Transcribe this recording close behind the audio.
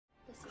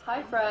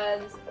Hi,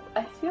 friends.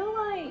 I feel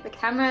like The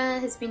camera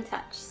has been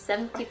touched.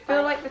 75. I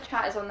feel like the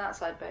chat is on that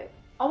side, babe.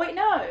 Oh wait,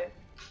 no,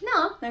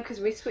 No. because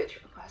we switched.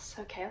 Oh, that's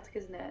so chaotic,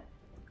 isn't it?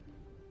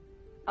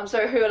 I'm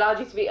sorry. Who allowed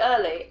you to be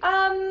early?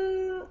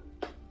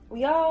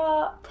 We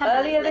are 10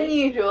 earlier minutes than late.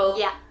 usual.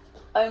 Yeah.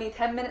 Only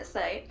 10 minutes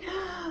late.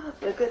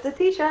 Look at the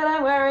t-shirt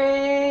I'm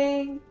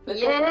wearing. Look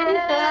at the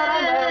t-shirt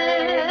I'm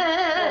wearing.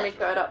 Let me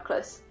throw it up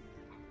close.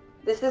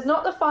 This is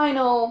not the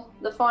final.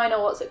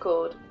 What's it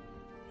called?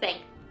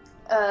 Thing.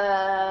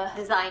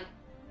 Design.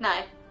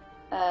 No.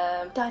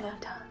 Dino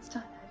Dance.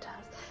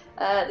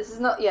 This is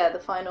not. Yeah, the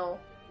final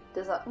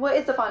design. What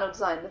is the final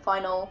design? The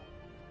final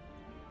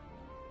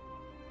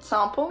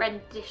sample.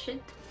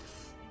 Rendition.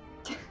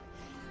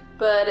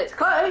 But it's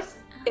close.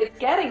 It's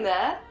getting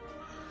there.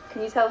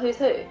 Can you tell who's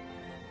who?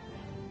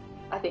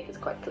 I think it's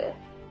quite clear.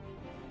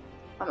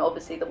 I'm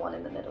obviously the one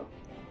in the middle.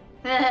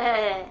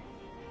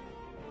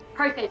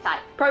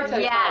 Prototype.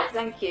 Prototype. Yes.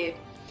 Thank you.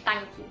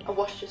 Thank you. A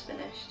wash just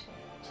finished.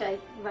 Should I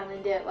run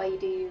and do it while you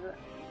do?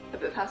 A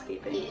bit of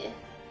housekeeping. Yeah.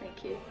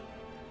 Thank you.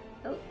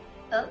 Oh,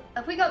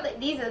 have we got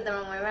these are the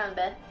wrong way around,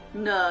 Ben?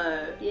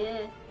 No.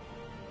 Yeah.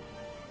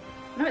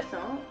 No, it's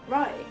not.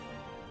 Right.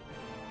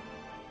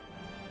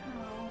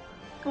 Oh.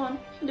 Come on, you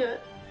can do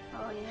it.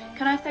 Oh yeah.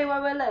 Can I say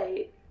why we're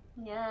late?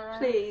 Yeah.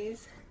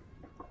 Please.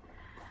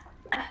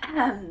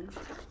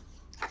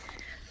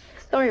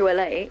 Sorry we're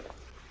late.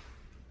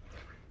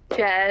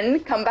 Jen,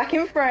 come back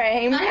in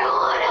frame. I don't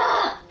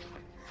wanna.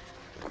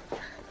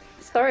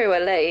 Sorry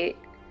we're late.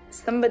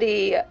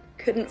 Somebody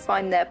couldn't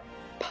find their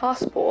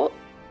passport.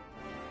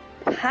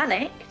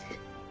 Panicked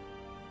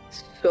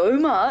so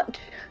much.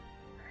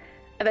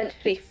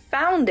 Eventually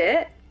found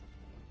it.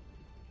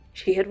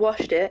 She had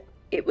washed it.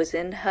 It was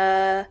in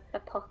her The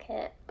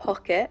pocket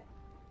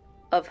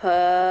of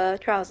her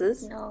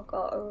trousers. No,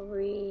 got a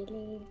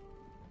really,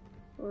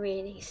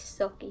 really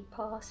soggy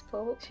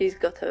passport. She's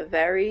got a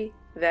very,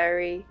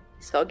 very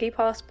soggy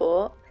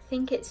passport. I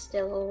think it's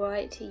still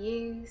alright to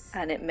use.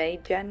 And it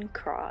made Jen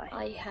cry.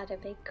 I had a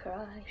big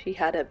cry. She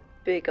had a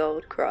big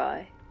old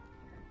cry.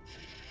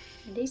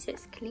 At least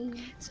it's clean.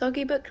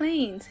 Soggy but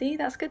clean. See,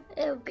 that's good.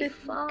 It'll be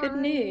fine. Good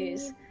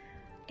news.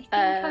 I think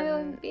I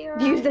won't be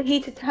around. Use the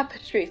heated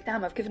tapestries.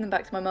 Damn, I've given them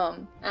back to my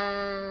mum.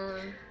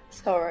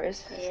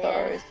 Sorrows. Yeah.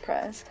 Sorrows,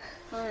 prayers.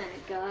 Oh,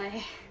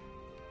 guy.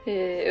 Yeah,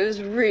 it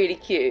was really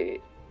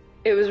cute.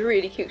 It was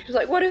really cute. She was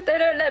like, what if they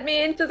don't let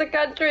me into the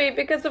country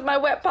because of my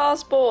wet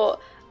passport?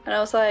 And I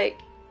was like,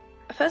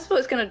 first of all,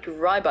 it's going to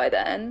dry by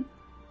then.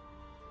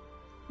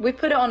 We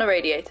put it on a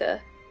radiator.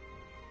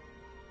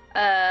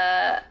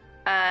 And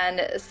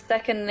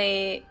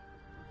secondly,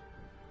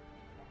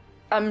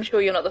 I'm sure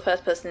you're not the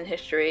first person in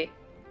history.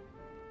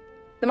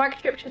 The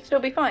microchip should still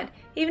be fine.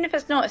 Even if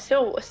it's not, it's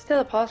still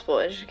a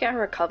passport. Just get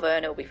her a cover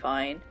and it'll be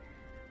fine.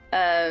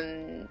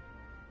 You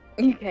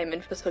came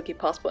in for soggy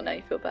passport, now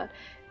you feel bad.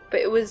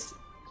 But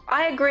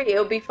I agree,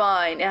 it'll be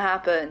fine. It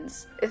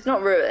happens. It's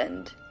not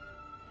ruined.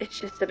 It's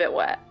just a bit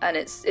wet and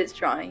it's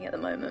drying at the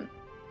moment.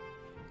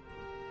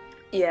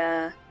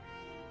 Yeah,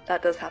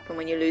 that does happen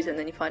when you lose it and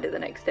then you find it the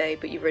next day,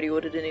 but you've already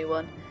ordered a new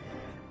one.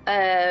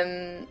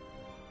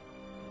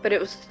 But it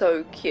was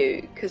so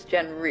cute because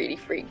Jen really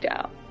freaked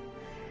out.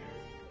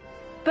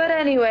 But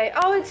anyway,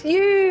 oh, it's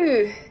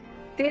you!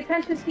 The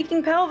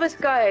attention-seeking pelvis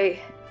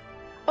guy.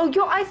 Oh,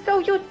 I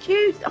stole your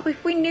juice! Oh,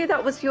 if we knew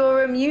that was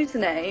your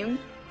username,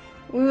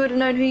 we would have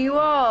known who you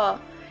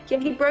are. Yeah,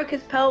 he broke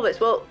his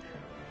pelvis. Well,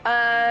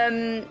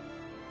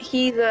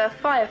 he's a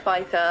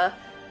firefighter,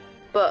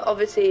 but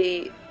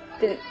obviously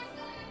didn't...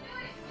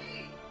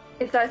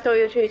 It's I stole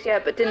your juice, yeah,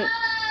 but didn't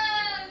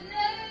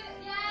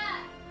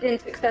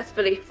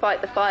successfully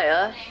fight the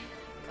fire.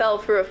 Fell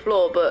through a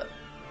floor,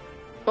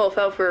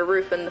 fell through a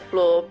roof and the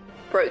floor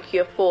broke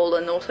your fall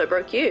and also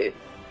broke you.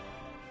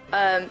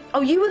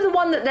 Oh, you were the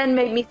one that then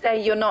made me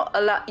say you're not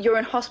allowed. You're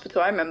in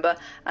hospital, I remember,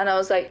 and I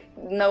was like,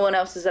 no one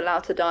else is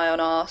allowed to die on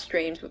our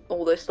streams.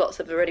 All those slots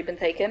have already been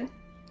taken.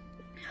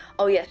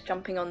 Oh yes,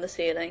 jumping on the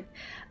ceiling.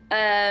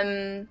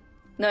 No,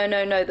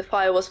 the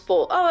fire was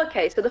full. Oh,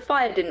 okay, so the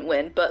fire didn't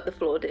win, but the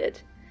floor did.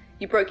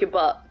 You broke your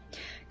butt,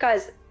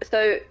 guys.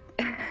 So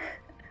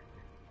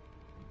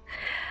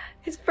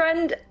his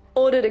friend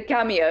ordered a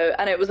cameo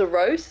and it was a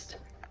roast,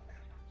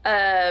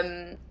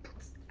 and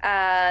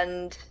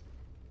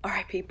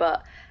R.I.P.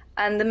 butt.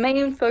 And the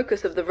main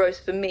focus of the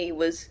roast for me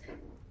was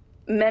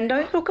men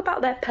don't talk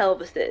about their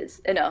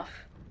pelvises enough.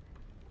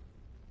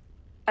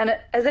 And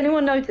has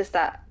anyone noticed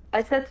that?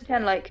 I said to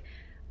Jen, like,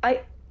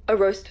 a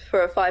roast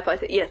for a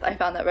firefighter. Yes, I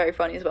found that very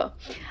funny as well.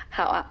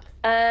 How apt.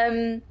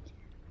 I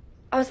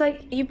was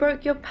like, you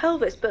broke your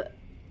pelvis, but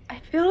I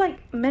feel like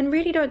men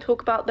really don't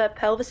talk about their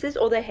pelvises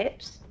or their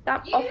hips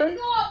that often. You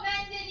thought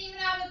men didn't even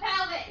have a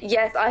pelvis!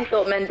 Yes, I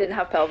thought men didn't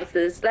have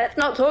pelvises. Let's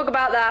not talk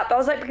about that. But I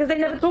was like, because they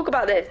never talk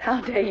about this. How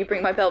dare you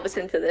bring my pelvis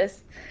into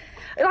this?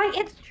 Like,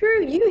 it's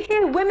true. You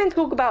hear women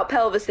talk about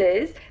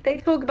pelvises. They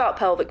talk about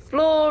pelvic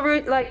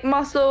floor, like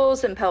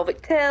muscles and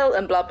pelvic tilt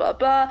and blah, blah,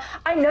 blah.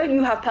 I know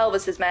you have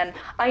pelvises, men.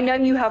 I know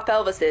you have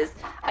pelvises.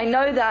 I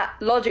know that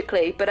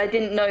logically, but I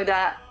didn't know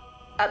that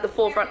at the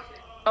forefront.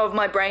 of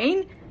my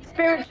brain.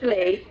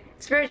 Spiritually,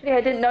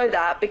 I didn't know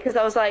that because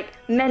I was like,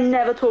 men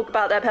never talk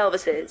about their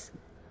pelvises.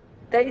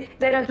 They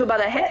don't talk about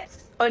their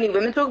hips. Only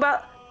women talk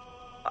about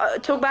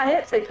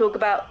hips. They talk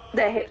about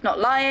their hips not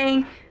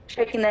lying,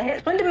 shaking their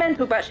hips. When do men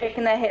talk about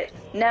shaking their hips?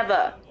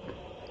 Never. I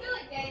feel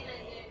like gay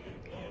men do.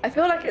 I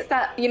feel like it's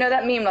that, you know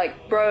that meme,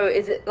 like, bro,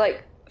 is it,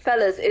 like,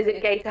 fellas, is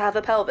it gay to have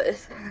a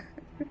pelvis?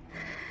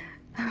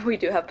 We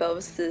do have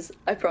pelvises,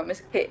 I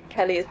promise.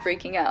 Kelly is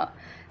freaking out.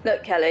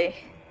 Look, Kelly,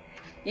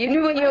 you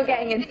knew what you were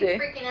getting into.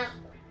 Freaking out.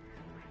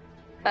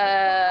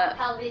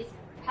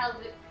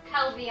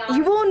 Pelvion.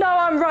 You all know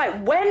I'm right.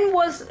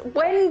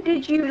 When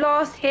did you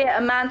last hear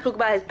a man talk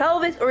about his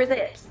pelvis or his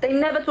hips? They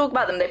never talk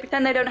about them. They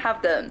pretend they don't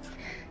have them.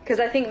 Because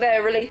I think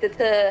they're related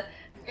to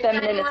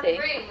femininity.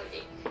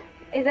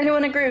 Is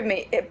anyone agree with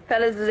me?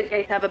 Fellas, is it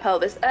gay to have a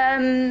pelvis?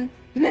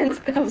 Men's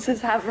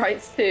pelvises have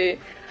rights too.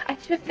 I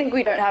just think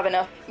we don't have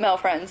enough male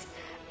friends.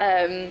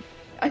 I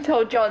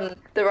told John,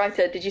 the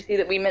writer, did you see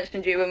that we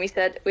mentioned you when we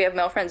said we have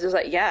male friends? He was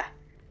like, yeah.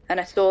 And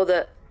I saw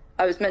that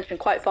I was mentioned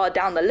quite far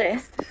down the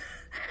list,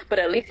 but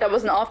at least I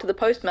wasn't after the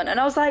postman. And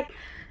I was like,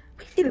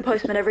 we see the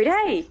postman every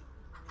day.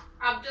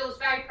 Abdul's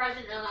very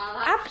present in our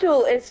lives.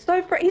 Abdul is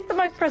he's the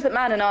most present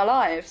man in our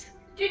lives.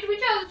 Did we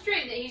tell the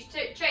stream that he's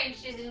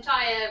changed his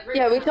entire route?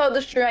 Yeah, we told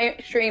the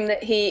stream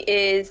that he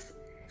is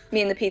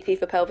me and the PT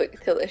for pelvic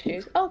tilt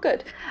issues. Oh,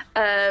 good.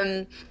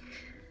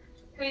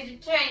 He's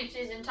changed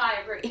his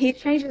entire route. He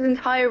changed his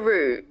entire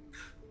route.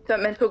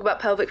 Don't men talk about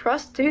pelvic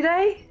thrusts, do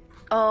they?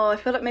 Oh, I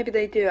feel like maybe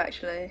they do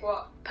actually.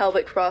 What?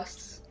 Pelvic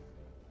thrusts.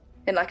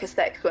 In like a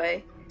sex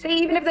way. See,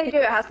 even if they do,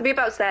 it has to be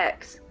about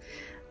sex.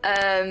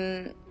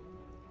 This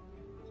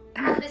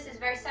is a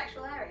very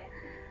sexual area.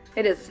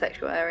 It is a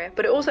sexual area,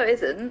 but it also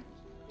isn't.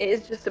 It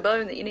is just a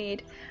bone that you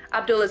need.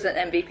 Abdul is an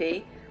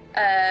MVP.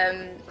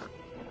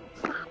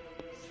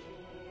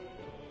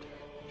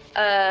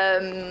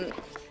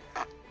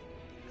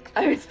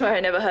 I swear I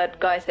never heard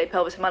guys say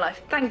pelvis in my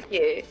life. Thank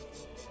you.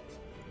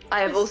 I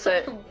have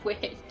also... Such a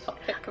weird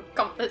topic of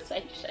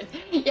conversation.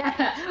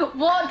 Yeah.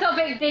 What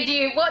did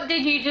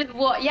you just...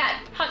 Yeah,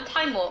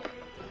 time warp.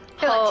 I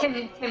feel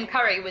like Tim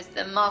Curry was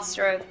the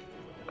master of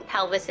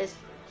pelvises.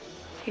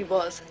 He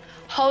was.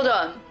 Hold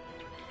on.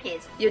 He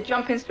is. You're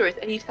jumping stories.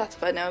 Are you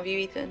satisfied now? Have you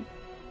eaten?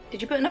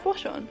 Did you put enough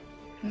wash on?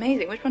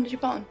 Amazing. Which one did you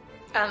put on?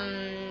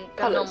 The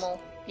Colours?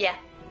 normal. Yeah.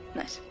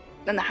 Nice.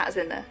 Then the hat's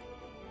in there.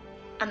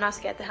 I'm not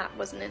scared the hat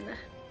wasn't in there.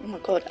 Oh my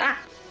god.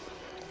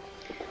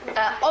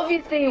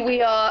 Obviously we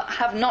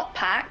have not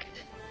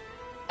packed.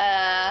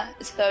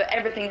 So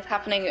everything is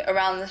happening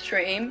around the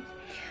stream.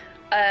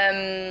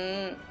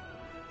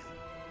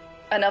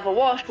 Another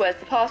wash, where's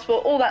the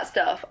passport, all that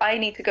stuff. I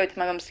need to go to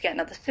my mum's to get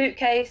another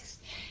suitcase.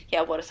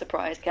 Yeah, what a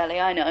surprise,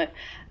 Kelly, I know.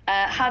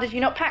 How did you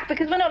not pack?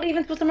 Because we're not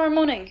leaving till tomorrow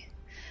morning.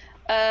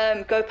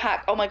 Go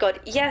pack. Oh my god,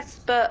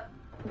 yes, but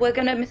we're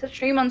gonna miss a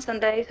stream on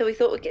Sunday, so we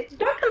thought we'd get...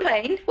 Don't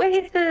complain, we're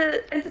here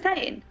to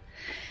entertain.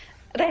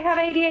 They have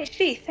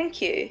ADHD,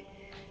 thank you.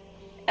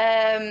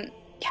 Yeah,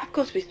 of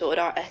course we sorted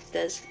our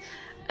Esters.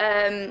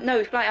 No,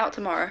 we fly out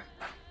tomorrow.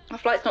 Our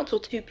flight's not till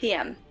 2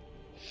 p.m.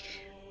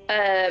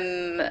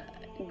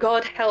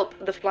 God help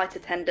the flight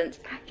attendants.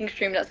 Packing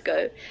stream, let's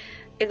go.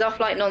 Is our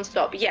flight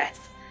non-stop? Yes.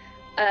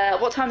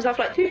 What time is our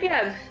flight? 2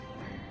 p.m.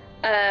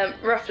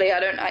 Roughly, I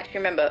don't actually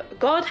remember.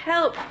 God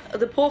help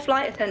the poor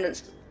flight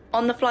attendants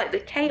on the flight, the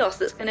chaos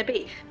that's going to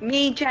be.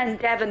 Me, Jen,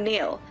 Dev, and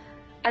Neil.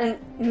 And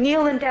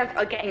Neil and Dev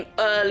are getting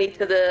early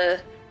to the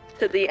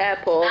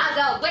airport.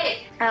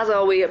 As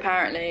are we,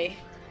 apparently.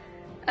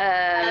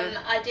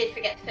 I did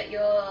forget to put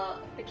your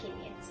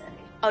bikini in, so...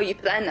 Oh, you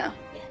put that in now?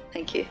 Yeah.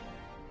 Thank you.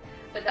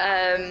 But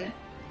that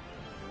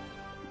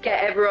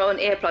get everyone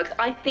earplugs.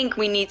 I think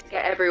we need to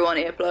get everyone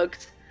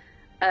earplugs.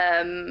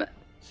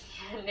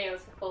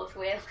 Neil's the fourth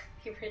wheel.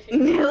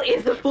 Neil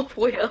is the fourth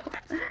wheel.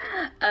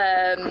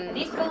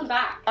 He's gone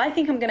back. I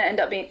think I'm going to end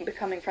up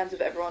becoming friends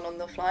with everyone on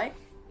the flight.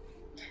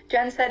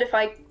 Jen said if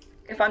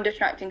I'm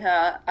distracting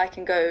her, I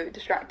can go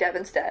distract Dev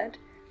instead.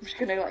 I'm just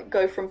going to like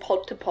go from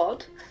pod to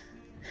pod.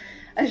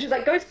 And she's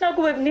like, go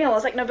snuggle with Neil. I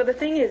was like, no, but the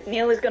thing is,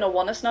 Neil is going to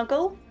want to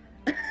snuggle.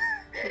 Yeah.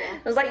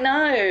 I was like, no,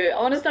 I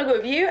want to snuggle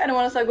with you and I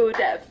want to snuggle with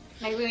Dev.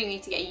 Maybe we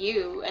need to get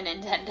you a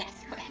Nintendo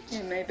Switch.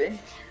 Yeah, maybe.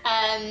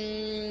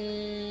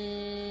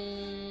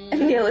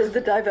 Neil is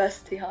the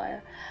diversity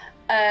hire.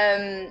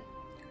 Oh,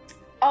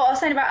 I was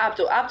saying about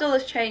Abdul. Abdul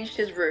has changed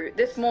his route.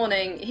 This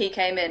morning, he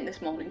came in,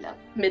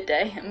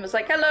 midday, and was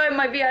like, hello,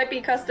 my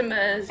VIP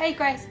customers. Hey,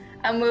 Grace.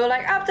 And we were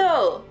like,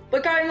 Abdul,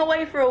 we're going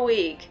away for a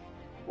week.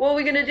 What are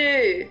we going to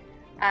do?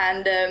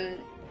 And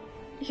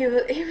he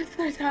was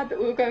so sad that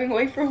we were going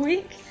away for a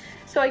week.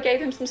 So I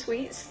gave him some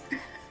sweets.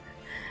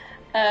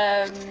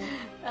 Hi,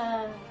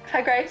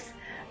 Grace.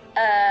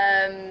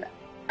 I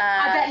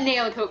bet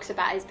Neil talks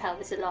about his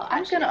pelvis a lot.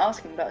 I'm going to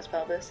ask him about his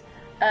pelvis.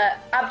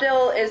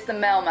 Abdul is the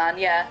mailman,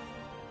 yeah.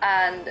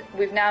 And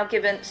we've now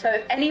given... So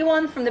if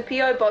anyone from the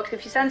PO box,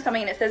 if you send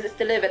something and it says it's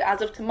delivered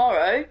as of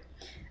tomorrow,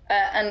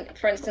 and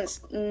for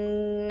instance,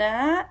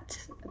 Nat,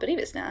 I believe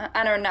it's Nat,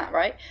 Anna and Nat,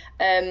 right?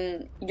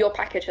 Your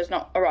package has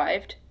not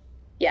arrived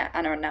Yeah,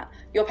 Anna and Nat.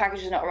 Your package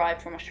has not arrived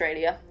from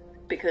Australia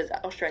because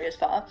Australia's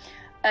far.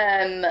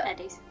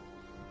 Eddie's.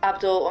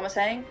 Abdul, what am I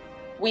saying?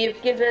 We have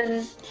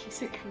given...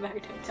 He's a kimono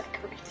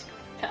decorated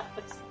with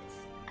palaces.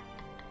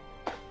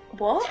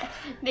 What?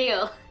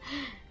 Neil.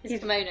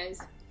 His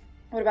kimonos.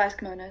 What about his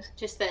kimonos?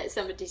 Just that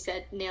somebody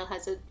said Neil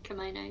has a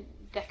kimono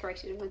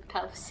decorated with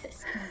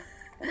pelvises.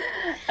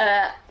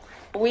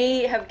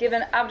 We have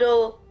given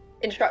Abdul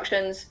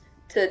instructions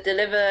to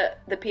deliver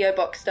the PO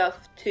box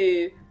stuff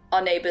to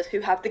our neighbours who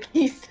have the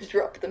keys to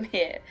drop them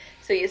here.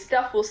 So your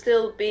stuff will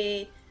still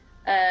be...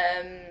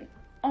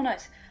 oh,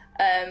 nice.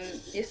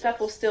 Your stuff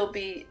will still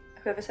be...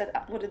 Whoever said...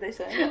 What did they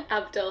say?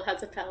 Abdul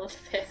has a pelvis.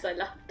 I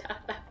laughed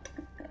at that.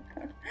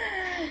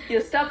 Your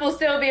stuff will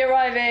still be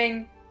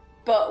arriving,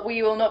 but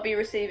we will not be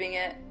receiving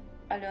it.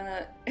 I don't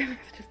know.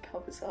 Just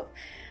pelvis up.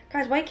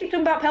 Guys, why do you keep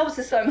talking about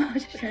pelvises so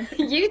much?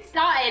 You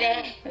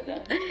started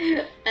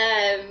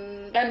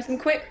it. Some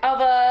quick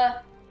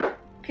other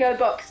PO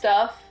box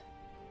stuff.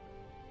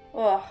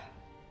 Oh,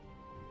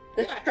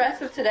 the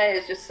stress of today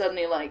is just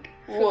suddenly like,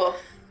 woof.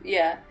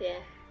 Yeah. Yeah.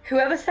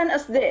 Whoever sent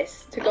us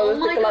this to go with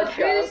the glove God,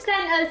 who jug.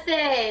 sent us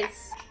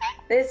this?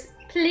 This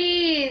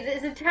Please,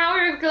 it's a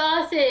tower of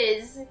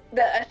glasses.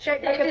 that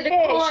shaped like a It's a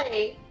fish.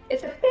 koi.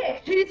 It's a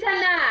fish. Who sent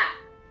that?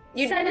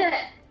 You Send didn't. it.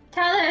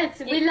 Tell us.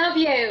 We love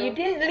you. You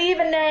didn't leave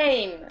a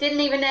name Didn't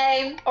leave a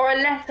name. or a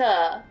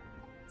letter.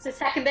 It's the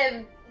second bit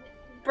of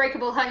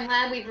breakable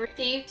homeware we've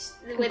received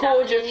without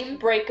Gorgeous, name.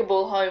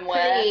 breakable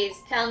homeware. Please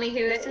tell me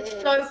who This it is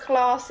is. so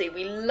classy.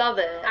 We love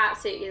it.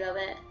 Absolutely love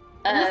it.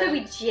 And also, Um,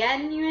 we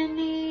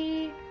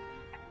genuinely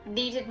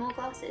needed more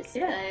glasses.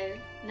 Yeah. So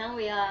now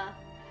we are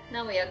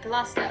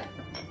glassed up.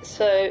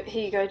 So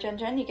here you go,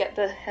 Jen. You get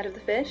the head of the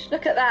fish.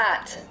 Look at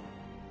that.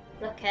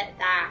 Look at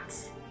that.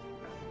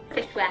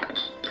 Fishware.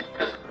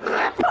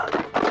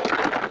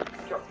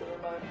 Drop the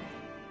remote.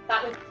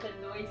 That was the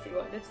noisy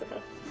one as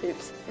well.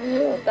 Oops.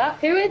 That.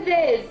 Who is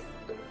this?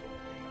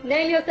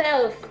 Name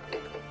yourself.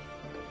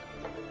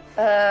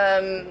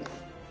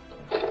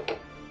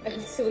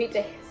 Sweet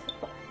days.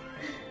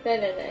 No.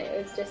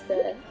 It was just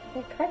a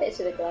credit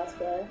to the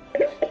glassware.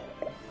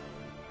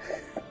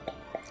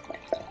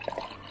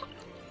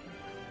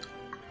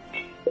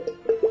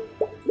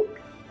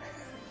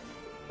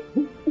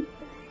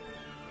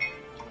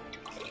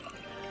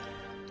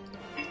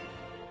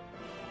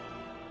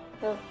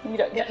 Oh, you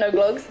don't get no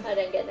glugs. I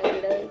don't get no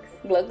legs.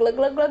 Glug, glug,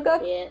 glug, glug,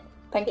 glug. Yeah.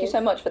 Thank you so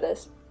much for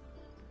this.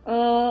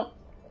 Oh,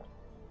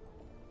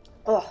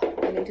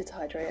 I needed to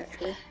hydrate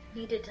actually.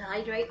 Needed to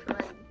hydrate from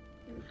a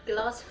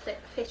glass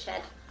fish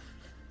head.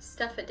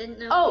 Stuff I didn't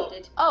know I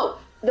needed. Oh,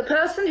 the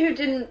person who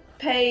didn't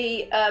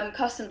pay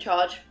custom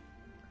charge,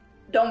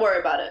 don't worry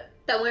about it.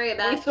 Don't worry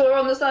about We it. saw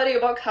on the side of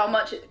your box how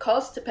much it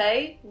costs to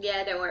pay.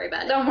 Yeah, don't worry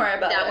about it. Don't worry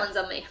about that it. one's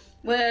on me.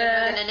 We're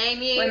We're not gonna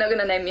name you. We're not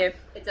gonna name you.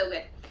 It's all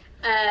good.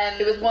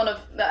 It was one of.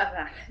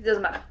 It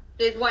doesn't matter.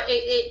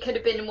 It could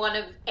have been one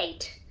of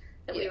 8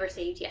 that we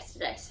received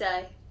yesterday.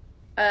 So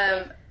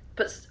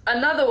But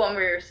another one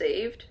we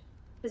received.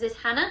 was this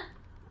Hannah?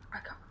 I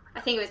can't I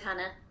think it was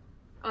Hannah.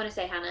 I want to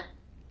say Hannah.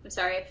 I'm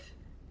sorry if.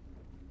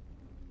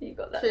 remember. You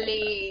got that.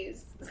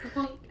 Please.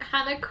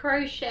 Hannah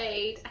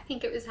crocheted. I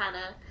think it was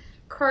Hannah.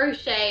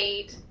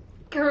 Crocheted.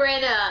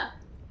 Corinna.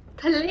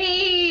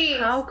 Please.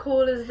 How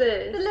cool is The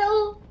this?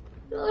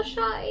 little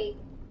shy.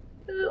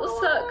 The little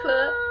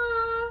circlet.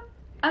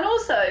 And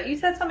also, you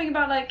said something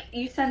about like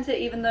you sent it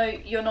even though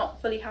you're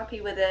not fully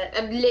happy with it.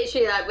 I'm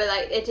literally like, we're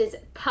like, it is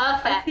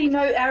perfect. I see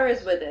no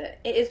errors with it.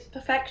 It is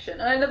perfection.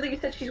 And I love that you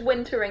said she's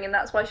wintering and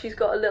that's why she's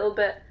got a little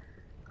bit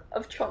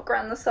of chunk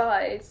around the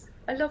sides.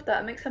 I love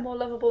that. It makes her more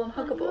lovable and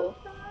huggable.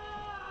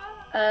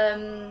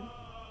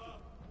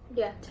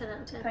 Yeah, 10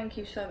 out of 10. Thank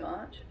you so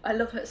much. I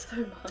love it so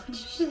much. You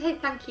should say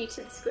thank you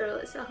to the squirrel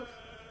itself.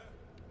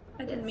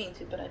 I didn't mean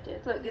to, but I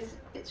did. Look,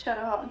 it's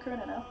Shadowheart and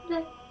Corinna now.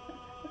 No.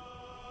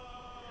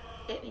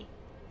 Hit me.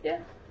 Yeah.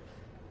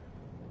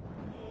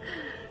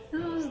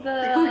 Who's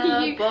the Were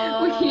you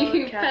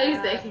bobcat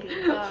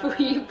posing? Were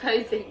you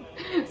posing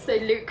so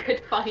Luke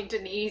could find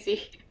an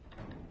easy?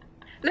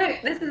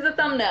 Look, this is the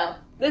thumbnail.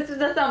 This is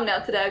the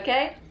thumbnail today,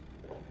 okay?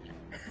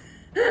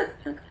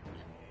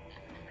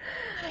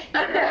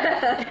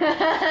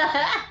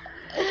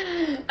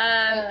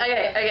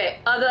 Okay.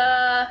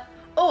 Other.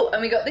 Oh,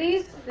 and we got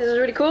these. This is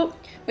really cool.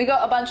 We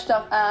got a bunch of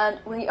stuff, and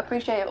we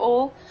appreciate it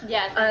all.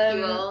 Yeah, thank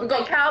you all. We've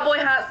got cowboy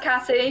hats,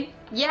 Cassie.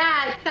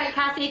 Yeah,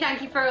 Cassie,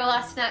 thank you for all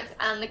our snacks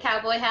and the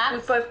cowboy hats.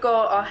 We've both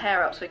got our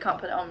hair up, so we can't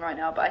put it on right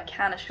now. But I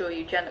can assure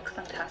you, Jen looks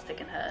fantastic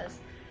in hers.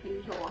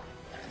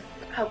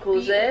 How cool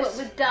is this?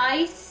 With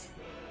dice.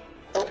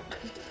 Oh.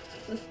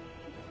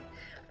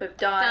 With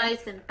dice.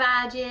 Dice and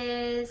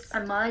badges.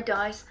 And my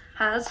dice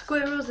has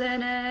squirrels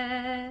in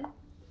it.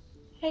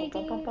 Hey,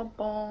 Bom, bom, bom,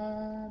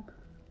 bom.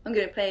 I'm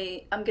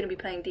gonna be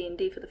playing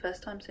D&D for the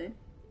first time soon.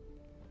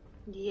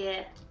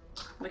 Yeah,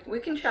 We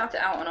can shout it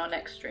out on our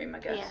next stream, I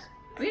guess. Yeah.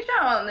 We can shout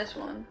it out on this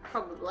one.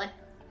 probably.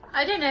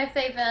 I don't know if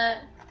they've.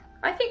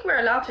 I think we're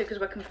allowed to because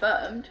we're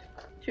confirmed.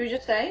 Should we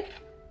just say?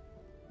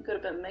 You've got a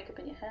bit of makeup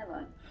in your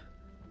hairline.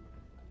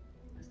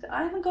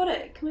 I haven't got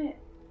it. Come here.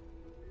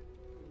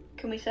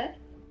 Can we say?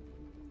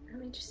 Let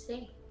me just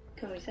see.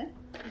 Can we say?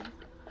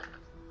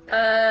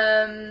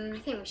 I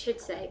think we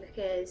should say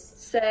because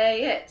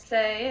Say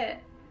it.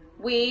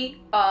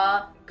 We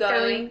are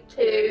going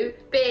to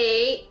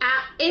be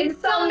at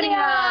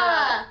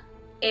Insomnia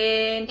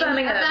in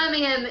Birmingham.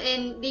 Birmingham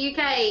in the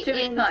UK 2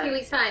 weeks' in time. 2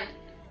 weeks' time.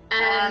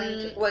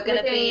 And we're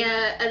gonna doing be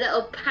a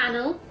little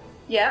panel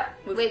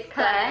with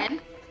Claire.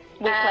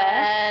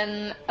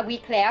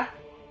 With Claire.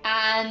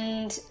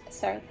 And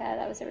sorry, Claire,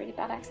 that was a really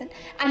bad accent.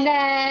 And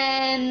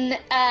then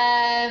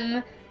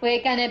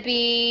we're gonna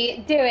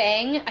be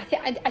doing.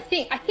 I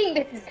think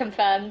this is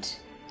confirmed.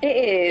 It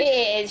is.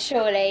 It is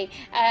surely.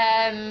 We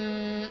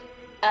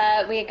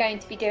are going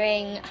to be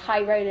doing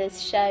High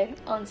Rollers show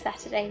on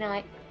Saturday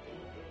night.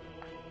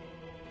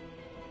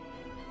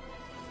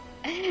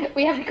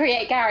 We have to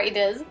create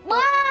characters.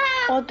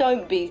 Or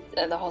don't be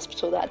at the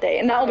hospital that day,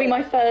 and that'll be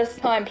my first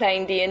time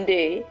playing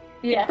D&D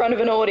Yeah. in front of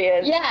an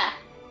audience. Yeah.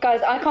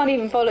 Guys, I can't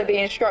even follow the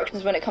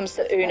instructions when it comes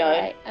to Uno.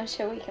 Alright, I'm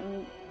sure we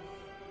can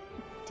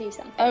do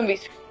something. I'm gonna be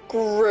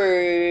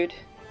screwed.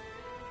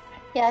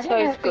 Yeah, I so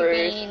don't know if screwed.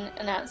 we've been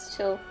announced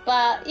at all,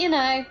 but you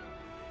know,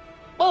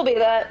 We'll be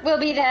there. we'll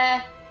be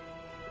there.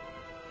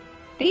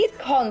 These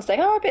cons, they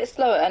are a bit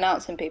slow at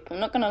announcing people, I'm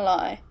not gonna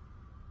lie.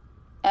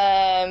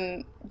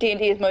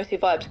 D&D is mostly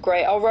vibes,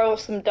 great. I'll roll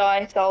some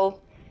dice, I'll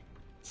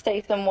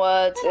say some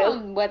words. Not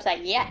on the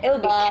website yet. It'll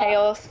be but-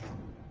 chaos.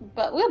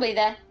 But we'll be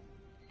there.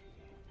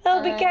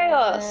 It'll be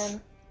chaos.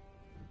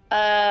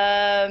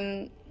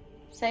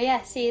 So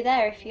yeah, see you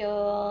there if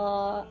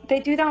you're. They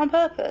do that on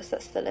purpose,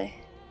 that's silly.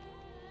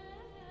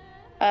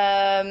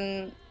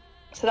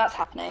 So that's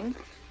happening.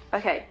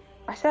 Okay,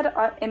 I said,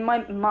 in my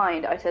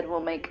mind, I said we'll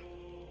make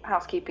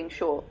housekeeping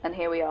short, and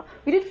here we are.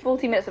 We did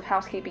 40 minutes of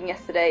housekeeping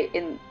yesterday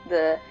in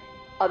the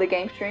other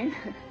game stream,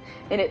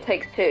 in It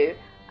Takes Two,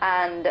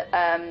 and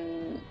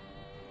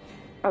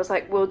I was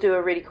like, we'll do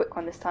a really quick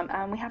one this time,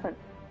 and we haven't.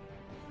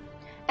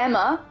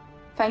 Emma,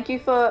 thank you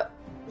for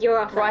You're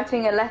off.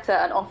 writing a letter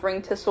and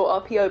offering to sort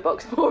our PO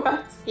box for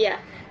us. Yeah.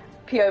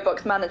 PO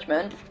box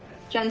management.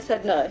 Jen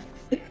said no.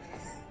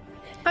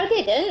 I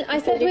didn't. I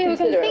said you we were going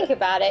to consider think it?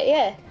 about it.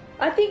 Yeah.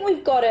 I think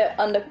we've got it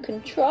under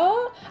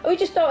control. We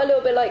just felt a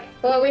little bit like,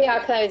 Well, we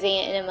are closing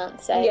it in a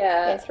month, so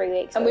Yeah. in 3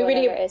 weeks. and or we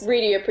really, whatever it is.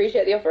 really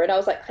appreciate the offer. And I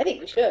was like, I think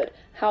we should.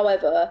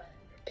 However,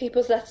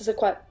 people's letters are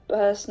quite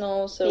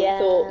personal, so Yeah.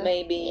 we thought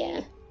maybe.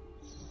 Yeah.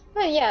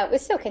 Oh yeah, we'll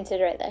still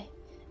consider it though.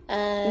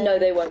 No,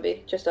 they won't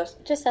be. Just us.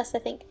 Just us, I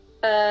think.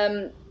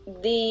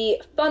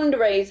 The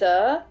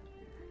fundraiser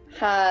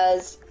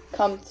has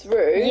come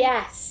through.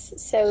 Yes.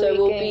 So we'll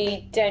we'll be-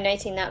 be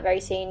donating that very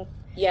soon.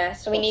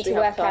 Yes. We once need to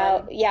have work time.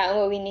 out. Yeah,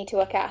 well, we need to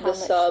work out how The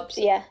much. subs.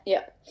 Yeah.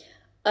 Yeah.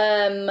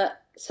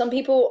 Some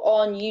people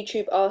on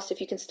YouTube asked if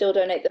you can still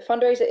donate. The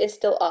fundraiser is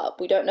still up.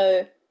 We don't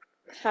know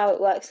How it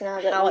works now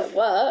that how we- it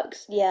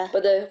works. Yeah.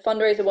 But the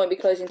fundraiser won't be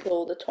closing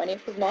until the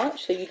 20th of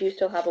March, so you do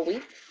still have a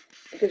week.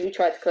 Because we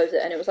tried to close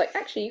it and it was like,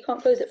 actually, you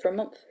can't close it for a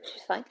month. Which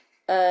is fine.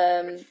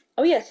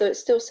 Oh yeah, so it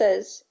still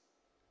says,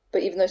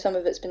 but even though some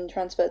of it's been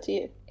transferred to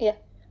you. Yeah.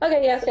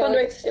 Okay, yeah, the So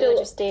fundraiser's we'll still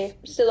just do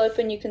still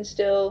open. You can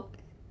still.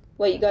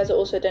 Wait, you guys will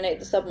also donate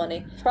the sub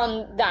money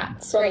from that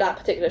from stream. that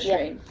particular Yeah.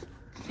 stream.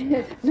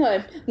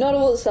 No, not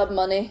all the sub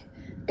money.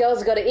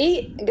 Girls got to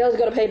eat. Girls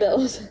got to pay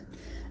bills.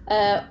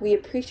 We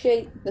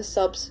appreciate the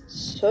subs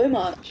so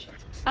much.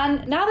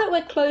 And now that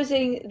we're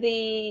closing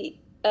the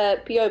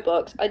PO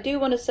box, I do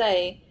want to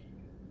say,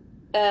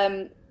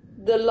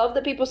 the love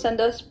that people send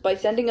us by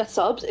sending us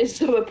subs is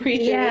so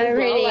appreciated. Yeah, it as well.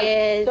 really Like,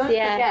 is, Don't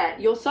yeah.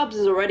 forget, your subs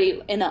is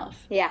already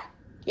enough. Yeah.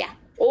 Yeah.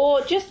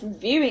 Or just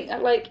viewing,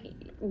 like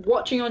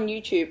watching on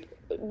YouTube.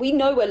 We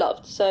know we're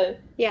loved, so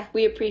Yeah.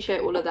 we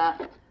appreciate all of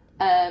that.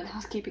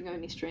 Housekeeping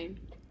only stream.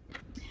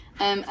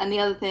 And the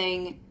other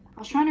thing, I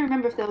was trying to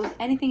remember if there was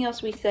anything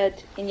else we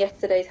said in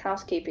yesterday's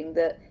housekeeping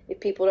that if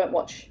people don't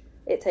watch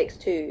It Takes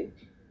Two,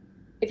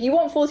 if you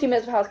want 40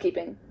 minutes of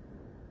housekeeping,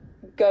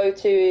 go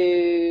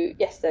to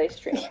yesterday's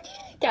stream.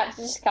 Yeah,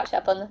 just catch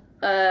up on them.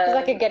 It was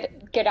like a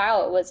good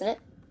hour, wasn't it?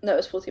 No, it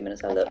was 40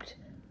 minutes. I Okay. looked,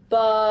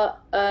 but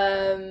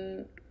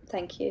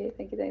thank you.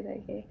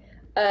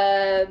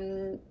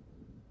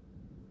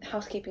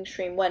 Housekeeping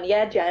stream when?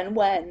 Yeah, Jen,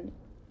 when?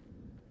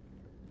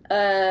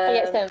 I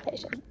get so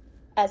impatient,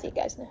 as you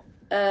guys know.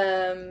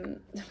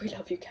 We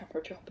love you,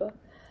 camera dropper.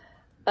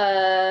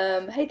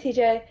 Hey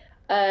TJ.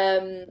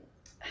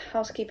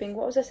 Housekeeping.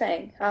 What was I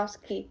saying?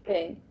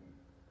 Housekeeping.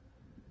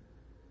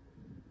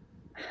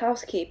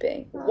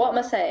 What am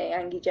I saying,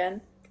 Angie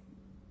Jen?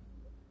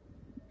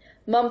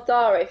 Mum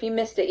Thara. If you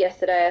missed it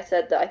yesterday, I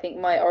said that I think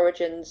my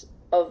origins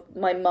of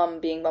my mum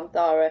being Mum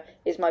Thara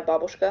is my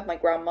babushka, my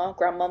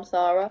grandmum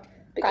Thara.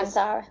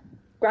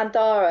 Grand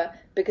Thara,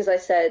 because I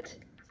said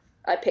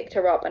I picked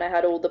her up and I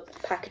had all the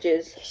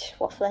packages.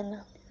 Waffling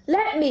now.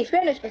 Let me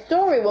finish the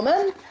story,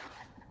 woman.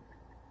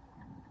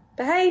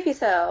 Behave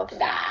yourself.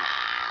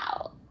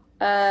 Wow.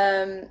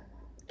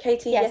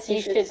 Katie, yes,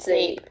 you should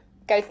sleep.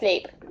 Go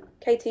sleep.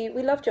 Katie,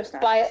 we loved your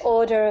snacks. By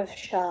order of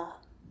Shah.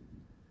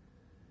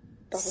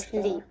 Bubble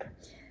Sleep.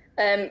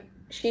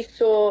 she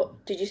saw.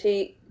 Did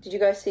you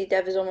guys see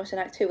Dev is almost in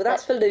Act 2? Well,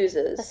 that's for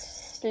losers.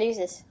 That's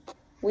losers.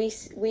 We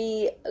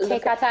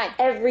Take our time.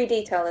 Every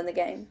detail in the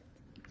game.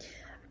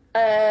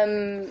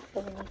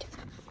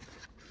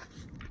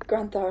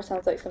 Granthara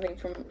sounds like something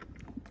from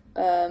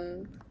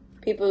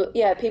people.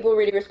 Yeah, people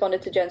really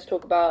responded to Jen's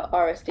talk about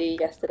RSD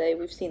yesterday.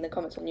 We've seen the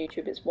comments on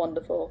YouTube. It's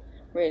wonderful.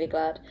 Really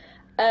glad.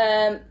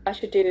 I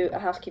should do a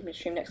housekeeping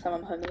stream next time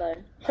I'm home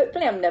alone.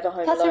 Hopefully I'm never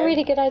home alone. That's a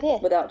really good idea.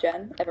 Without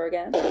Jen, ever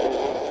again.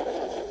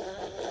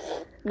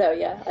 No,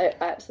 yeah, I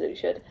absolutely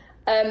should.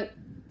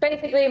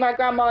 Basically, my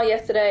grandma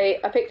yesterday,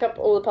 I picked up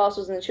all the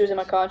parcels and she was in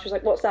my car and she was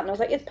like, what's that? And I was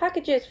like, it's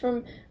packages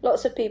from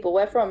lots of people.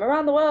 Where from?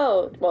 Around the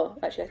world. Well,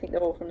 actually, I think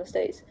they're all from the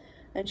States.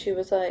 And she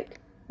was like,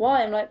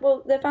 why? I'm like,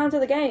 well, they're fans of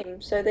the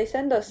game, so they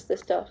send us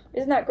this stuff.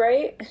 Isn't that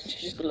great? And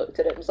she just looked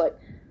at it and was like,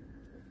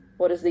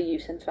 what is the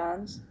use in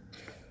fans?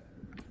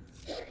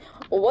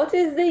 What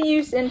is the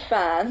use in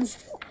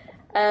fans?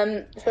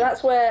 So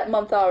that's where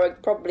Monthara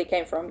probably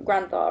came from,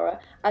 Granthara.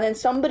 And then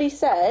somebody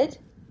said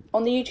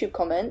on the YouTube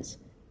comments,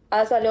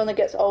 as Aliona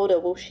gets older,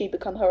 will she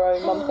become her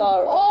own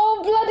Monthara?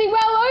 Oh, bloody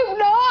well, hope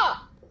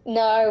not!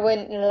 No, I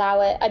wouldn't allow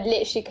it. I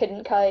literally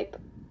couldn't cope.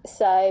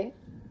 So,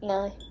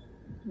 no.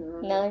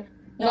 No.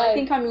 I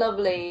think I'm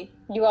lovely.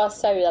 You are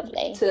so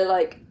lovely. To,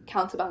 like,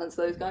 counterbalance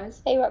those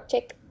guys. Hey, Rock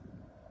Chick.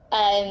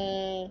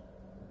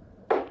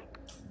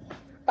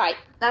 Right.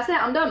 That's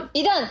it, I'm done.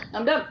 You done?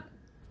 I'm done.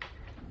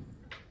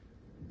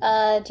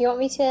 Do you want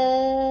me to...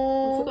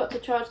 I forgot to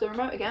charge the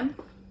remote again.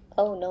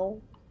 Oh,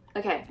 no.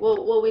 Okay, well,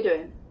 what are we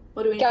doing?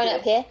 What do we need Going to do?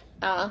 up here.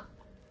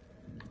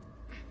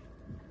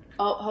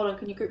 Oh, hold on,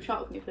 can you group chat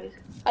with me, please?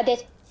 I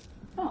did.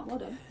 Oh, well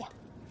done. Yeah.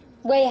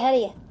 Way ahead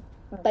of you,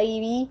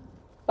 baby.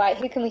 Right,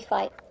 who can we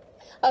fight?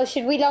 Oh,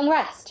 should we long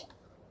rest?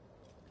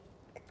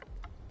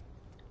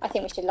 I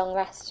think we should long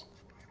rest.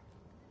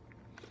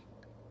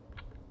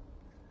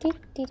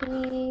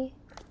 Dee-dee-dee.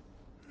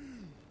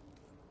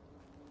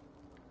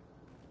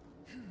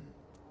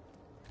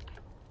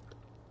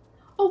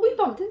 Oh, we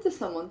bumped into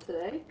someone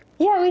today.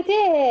 Yeah, we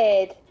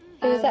did.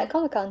 It was at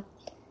Comic-Con.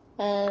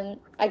 All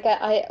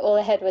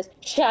I heard was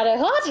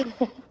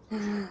Shadowheart.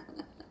 And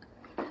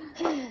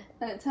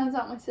it turns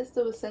out my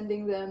sister was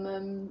sending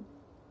them,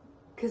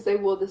 because they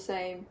wore the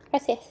same,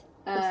 Gracias.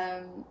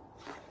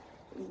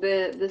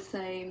 the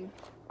same,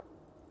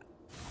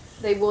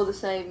 they wore the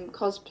same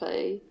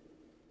cosplay,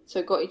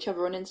 so got each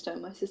other on Insta,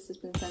 and my sister's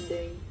been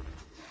sending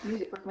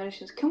music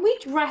recommendations. Can we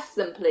dress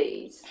them,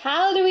 please?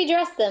 How do we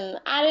dress them?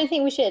 I don't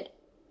think we should.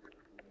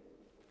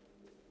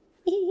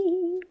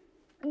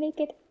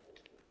 Naked.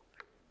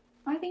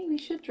 I think we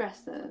should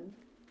dress them.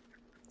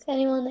 Is there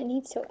anyone that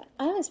needs to?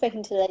 I haven't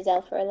spoken to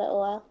Lae'zel for a little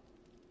while.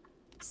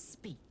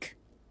 Speak.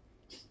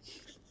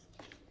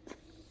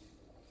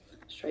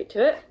 Straight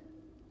to it.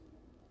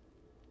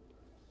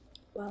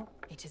 Well.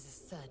 It is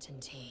a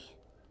certainty.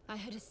 I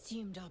had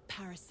assumed our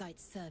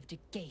parasites served a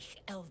Geich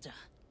elder,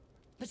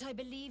 but I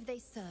believe they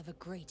serve a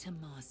greater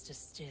master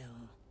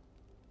still.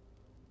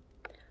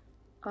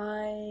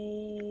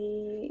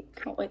 I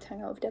can't wait to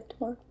hang out with Deb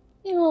tomorrow.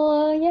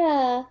 Oh,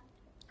 yeah.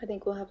 I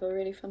think we'll have a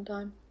really fun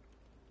time.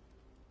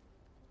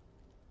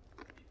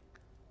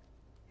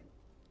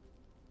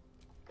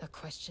 A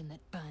question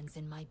that burns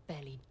in my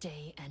belly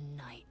day and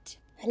night.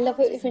 I love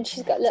it when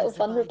she's got a little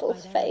vulnerable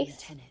face.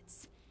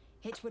 Tenets.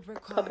 It would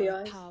Puppy require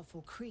a eyes.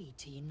 powerful creed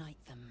to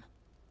unite them.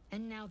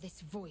 And now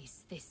this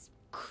voice, this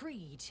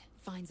creed,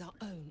 finds our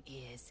own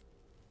ears.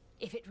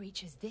 If it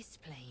reaches this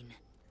plane,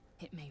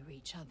 it may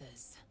reach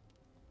others.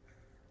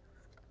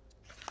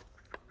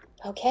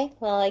 Okay,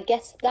 well, I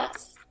guess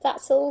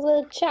that's all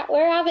the chat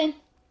we're having.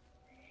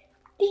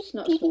 She's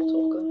not a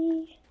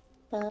small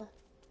talker.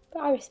 But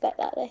I respect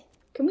that, though.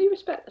 Can we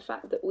respect the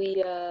fact that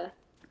we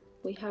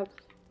have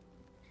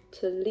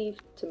to leave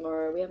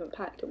tomorrow? We haven't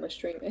packed and we're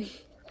streaming.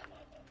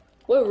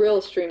 We're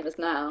real streamers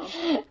now.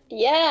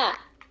 Yeah.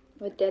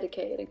 We're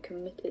dedicated and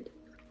committed.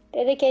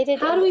 Dedicated.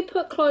 How do we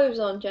put clothes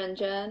on,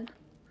 Jen?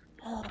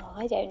 Oh,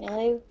 I don't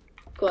know.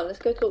 Go on, let's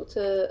go talk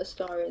to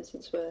Astarion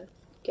since we're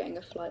getting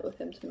a flight with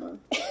him tomorrow.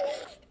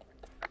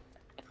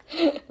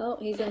 Oh,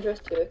 he's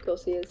undressed too, of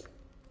course he is.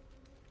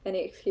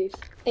 Any excuse.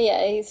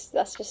 Yeah,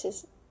 that's just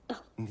his...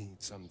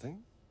 Need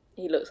something?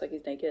 He looks like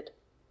he's naked.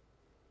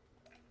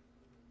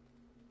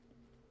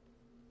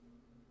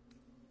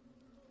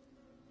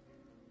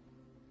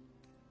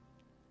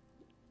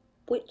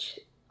 Which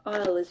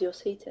aisle is your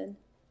seat in?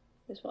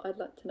 Is what I'd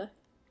like to know.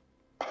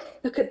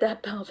 Look at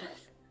that pelvis.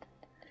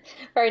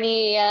 We're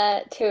only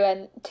two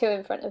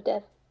in front of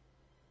Dev.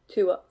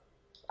 Two what?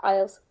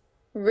 Aisles.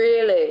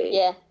 Really?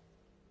 Yeah.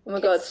 Oh my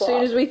god, as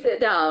soon as we sit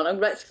down, I'm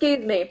like,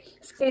 excuse me,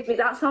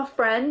 that's our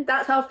friend,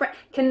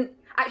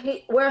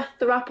 actually, we're a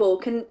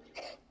throuple,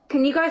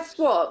 can you guys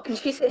swap? Can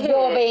she sit here?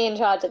 You'll be in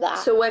charge of that.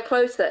 So we're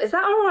closer. Is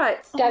that alright?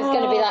 Dev's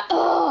going to be like,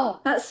 oh!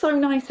 That's so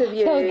nice of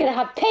you. Dev's going to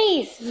have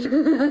peace!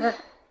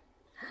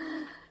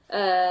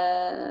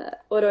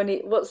 What do I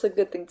need? What's a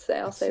good thing to say?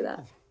 I'll say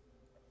that.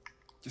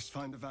 Just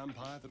find a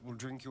vampire that will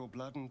drink your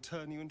blood and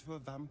turn you into a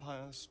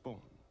vampire spawn.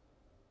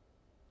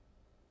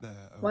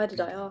 Why did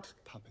I ask?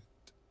 Puppet.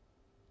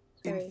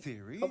 In Very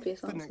theory,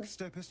 obvious the answer. next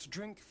step is to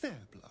drink their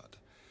blood.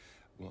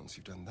 Once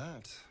you've done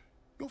that,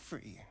 you're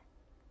free.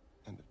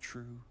 And a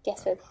true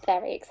Guess we're vampire.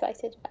 very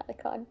excited about the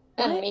con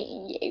and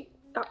meeting you.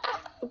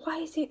 Why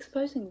is he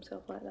exposing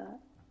himself like that?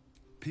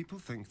 People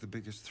think the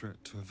biggest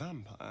threat to a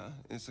vampire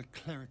is a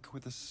cleric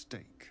with a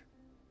stake.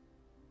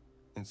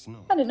 It's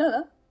not. I didn't know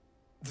that.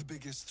 The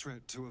biggest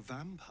threat to a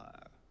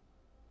vampire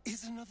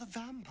is another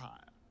vampire.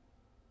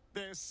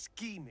 They're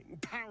scheming,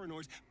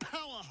 paranoid,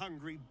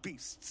 power-hungry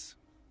beasts.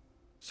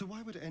 So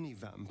why would any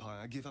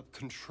vampire give up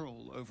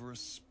control over a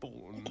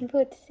spawn Looking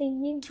forward to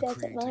seeing you, to Desert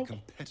create a Mike.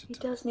 competitor? He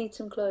does need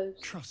some clothes.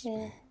 Trust Yeah.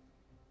 me.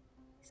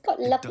 He's got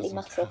It lovely doesn't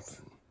muscles.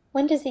 happen.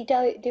 When does he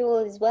do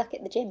all his work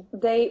at the gym?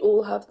 They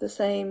all have the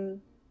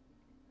same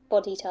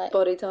Body type.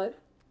 body type.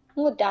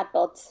 More dad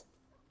bods.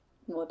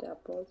 More dad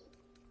bods.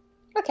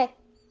 Okay.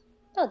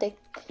 That'll do.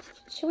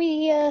 Shall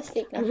we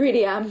sleep I now?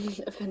 really am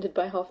offended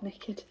by half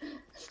naked.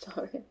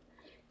 Sorry.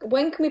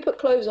 When can we put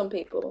clothes on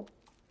people?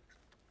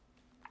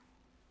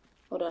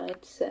 Hold on, I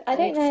need to sit. I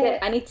don't know.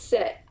 I need to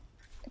sit.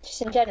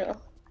 Just in general.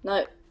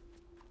 No.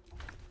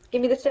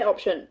 Give me the sit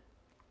option.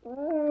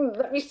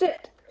 Let me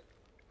sit.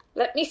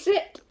 Let me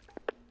sit.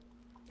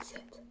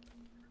 Sit.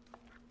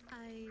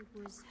 I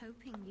was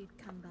hoping you'd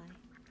come by.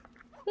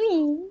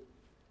 Whee!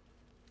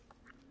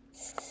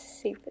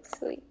 Super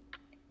sweet.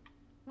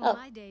 Well, Oh.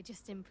 my day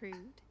just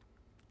improved.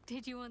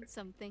 Did you want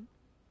something?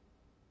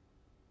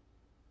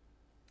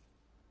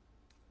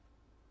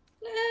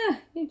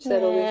 You've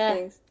said all Yeah. these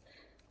things.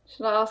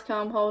 Should I ask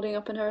how I'm holding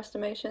up in her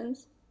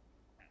estimations?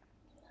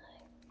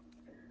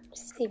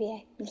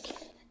 CBA. Is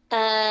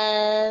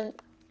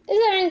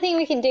there anything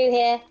we can do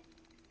here?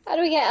 How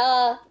do we get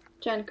our...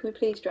 Jen, can we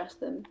please dress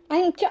them?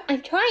 I'm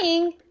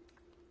trying.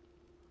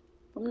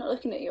 I'm not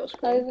looking at your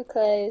screen.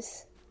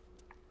 Overclothes.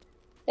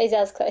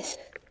 Lazel's clothes.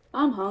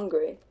 I'm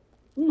hungry.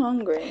 I'm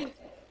hungry.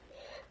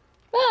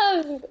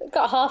 Well, I've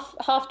got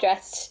half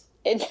dressed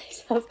in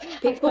Lazel's.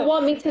 People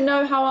want me to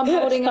know how I'm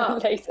holding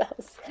up.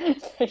 Lazel's.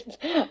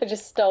 I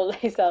just stole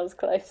Lazel's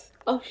clothes.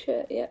 Oh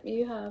shit, yep,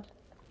 you have.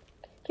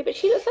 Yeah, but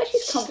she looks like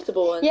she's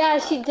comfortable and Yeah,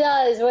 she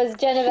does, whereas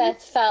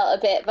Genevieve felt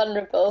a bit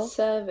vulnerable.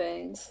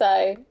 serving.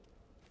 So...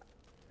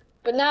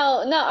 But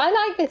no,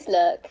 I like this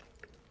look.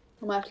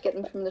 I might have to get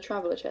them from the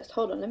traveller chest.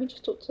 Hold on, let me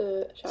just talk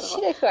to Shadowheart.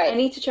 She looks great. I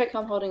need to check how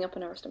I'm holding up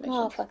in her estimation.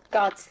 Oh, for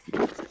God's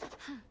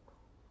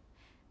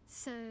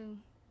So,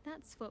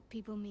 that's what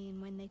people mean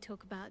when they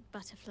talk about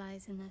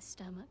butterflies in their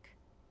stomach.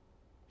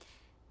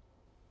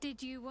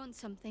 Did you want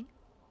something?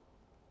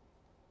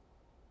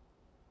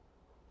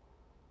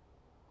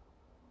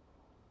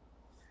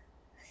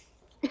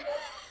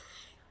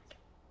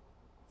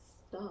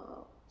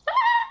 Stop.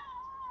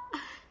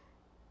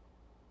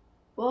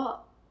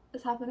 What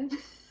is happening?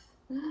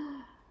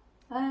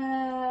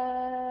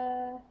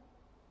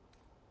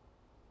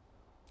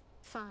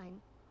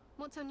 Fine.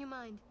 What's on your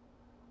mind?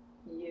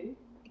 You?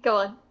 Go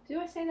on. Do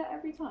I say that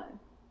every time?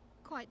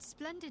 Quite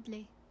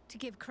splendidly, to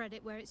give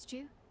credit where it's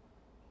due.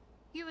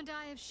 You and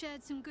I have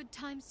shared some good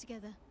times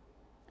together,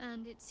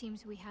 and it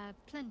seems we have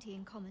plenty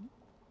in common.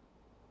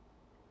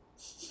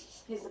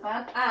 Here's the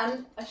plan,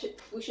 and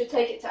we should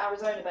take it to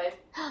Arizona, babe.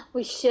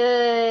 We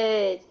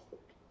should.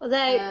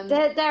 Although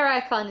their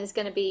icon is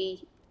going to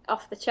be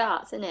off the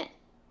charts, isn't it?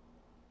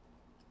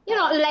 You're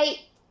not late.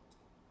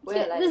 We're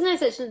late. There's no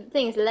such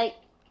thing as late.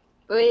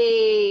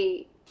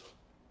 We.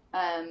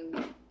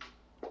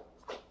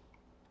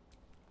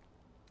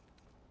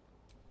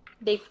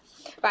 Leave.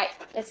 Right,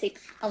 let's see.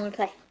 I want to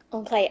play. I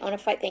want to play. I want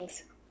to fight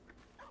things.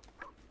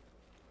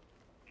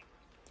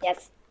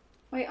 Yes.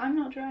 Wait, I'm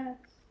not dressed.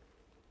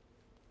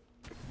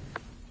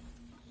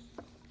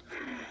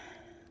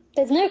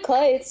 There's no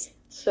clothes.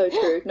 So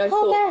true. No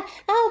thoughts.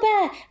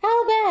 Albert.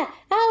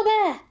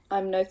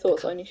 I'm no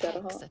thoughts, only Pecks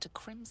Shadowheart. at a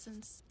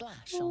crimson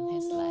splash on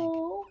his leg.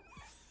 Oh,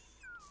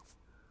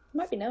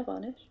 Might be nail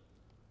varnish.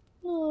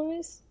 no,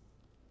 it's...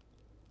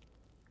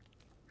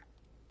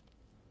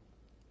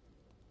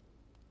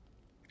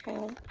 Hang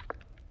on.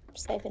 I'm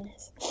saving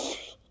this.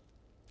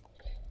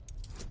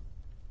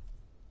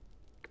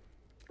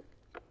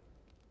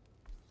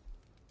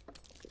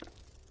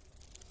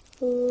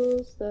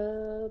 Who's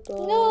the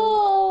ball?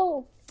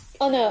 No!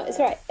 Oh no, it's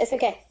right. It's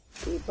okay.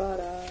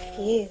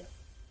 You.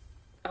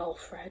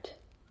 Alfred.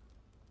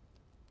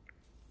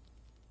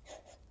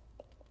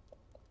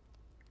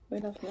 We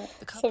love that.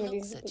 The cub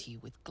Somebody's- looks at you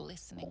with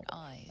glistening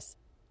eyes.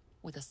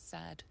 With a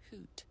sad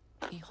hoot,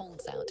 he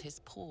holds out his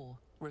paw,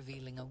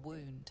 revealing a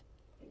wound.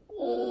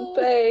 Oh,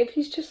 babe,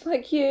 he's just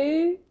like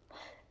you.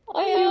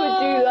 I You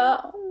would do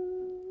that.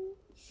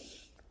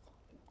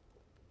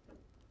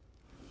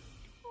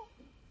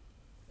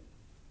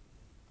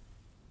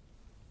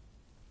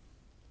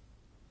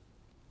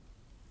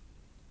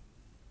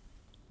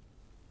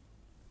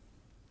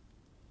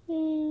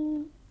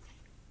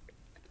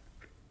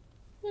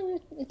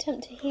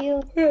 Attempt to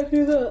heal. Yeah,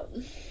 do that.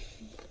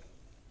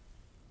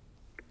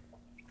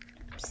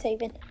 I'm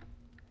saving.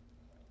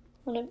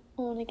 I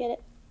wanna get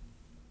it.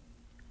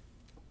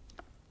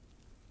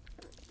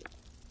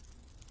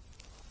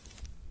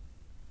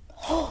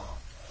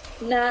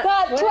 Nat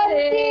Got 20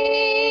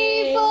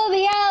 for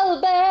the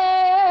owlbear!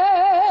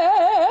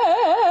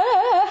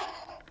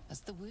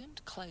 As the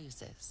wound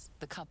closes,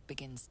 the cub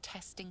begins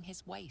testing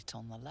his weight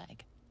on the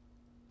leg.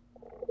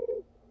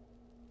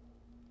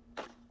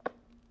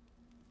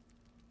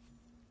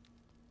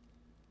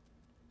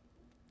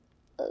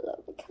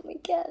 Can we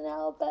get an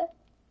owlbear?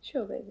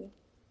 Sure, baby.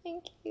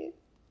 Thank you.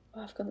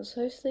 Oh, I've gotten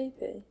so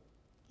sleepy.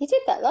 You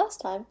did that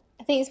last time.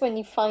 I think it's when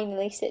you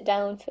finally sit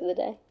down for the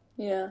day.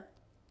 Yeah.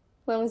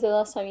 When was the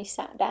last time you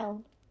sat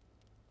down?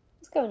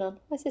 What's going on?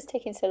 Why is this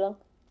taking so long?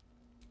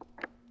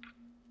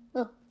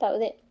 Oh, that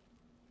was it.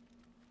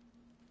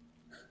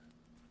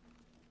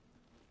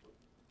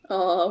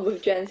 Oh,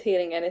 with Jen's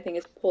healing, anything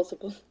is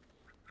possible.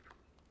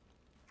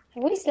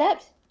 Have we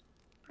slept?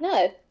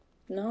 No.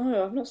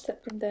 No, I've not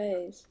slept in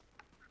days.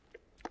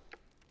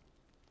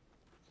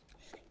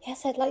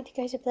 Yes, I'd like to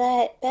go to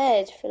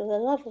bed, for the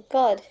love of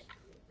God.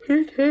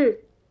 Me too.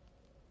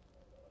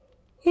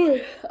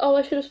 Oh,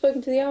 I should have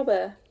spoken to the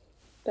owlbear.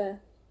 Bear.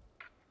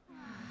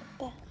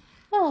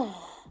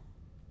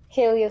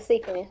 Heal your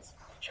sleepiness.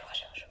 Sure.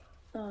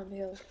 Oh, I'm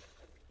healed.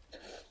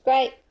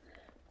 Great.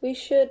 We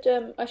should,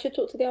 I should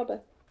talk to the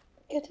owlbear.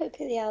 Go talk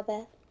to the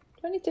owlbear.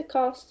 Do I need to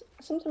cast?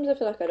 Sometimes I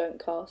feel like I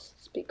don't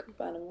cast Speak with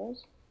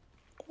Animals.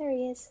 There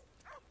he is.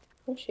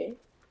 Or she.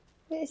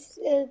 It's,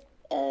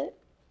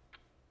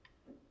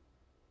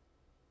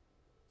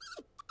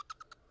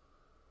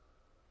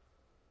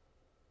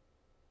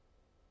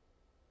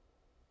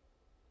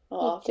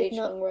 Oh, after did each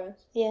not- long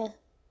rest. yeah.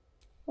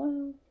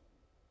 Wow.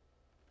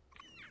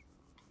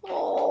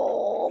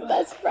 Oh,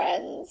 best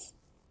friends.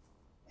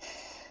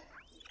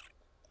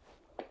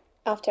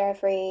 After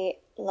every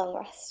long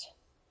rest.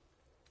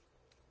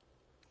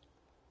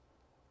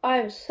 I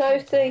am so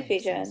Camp sleepy,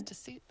 life Jen. seems to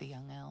suit the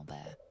young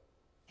owlbear.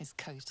 His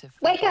coat of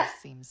Wake feathers up!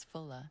 seems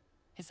fuller.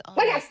 His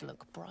Wake eyes up!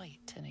 look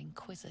bright and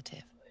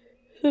inquisitive.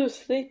 So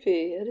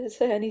sleepy. I didn't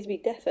say I need to be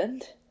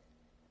deafened.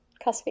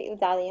 Can't speak with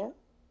Dahlia.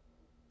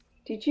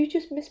 Did you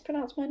just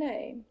mispronounce my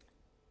name?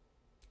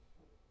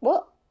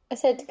 What? I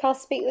said can't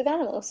speak with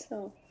animals.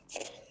 Oh.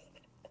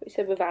 We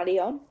said with Ali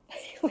on.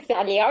 With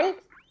Alion.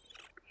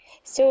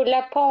 Sur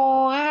le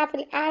pont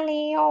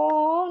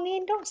Alion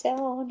et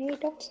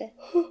danse.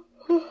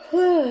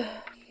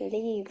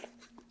 Leave.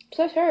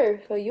 So sorry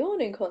for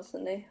yawning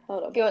constantly.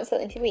 Hold on. Do you want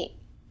something to eat?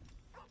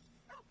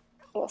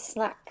 Or a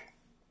snack?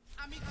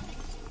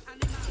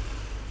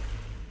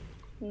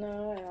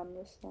 No, I am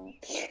the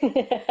snack.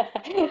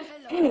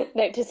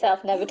 Note to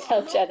self, never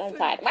tell Jen I'm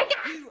tired. Wake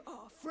up! You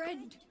are a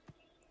friend.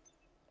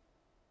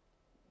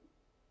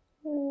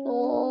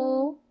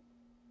 Aww.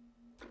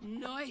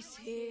 Nice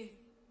here.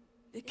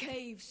 The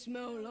caves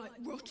smell like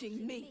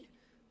rotting meat.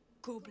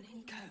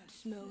 Goblin camp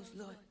smells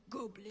like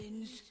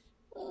goblins.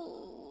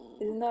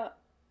 Isn't that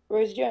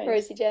Rosie Jones?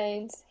 Rosie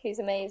Jones, who's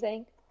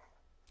amazing.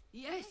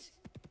 Yes,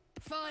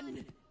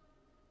 fun.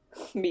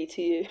 Me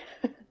to you.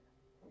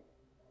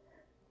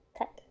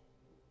 Pet.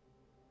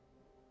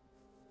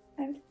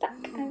 I'm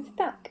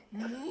stuck.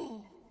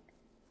 More.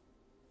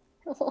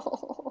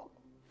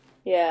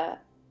 Yeah.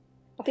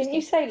 Didn't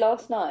you say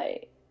last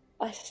night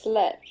I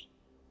slept?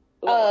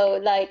 Oh,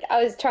 like,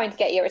 I was trying to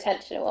get your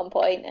attention at one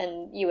point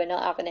and you were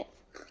not having it.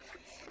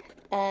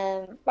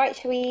 Right,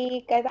 shall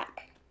we go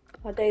back?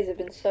 Our days have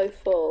been so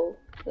full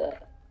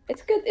that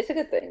it's a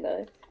good thing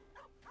though.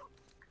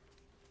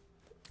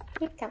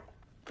 Leave camp.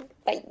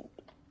 Bye.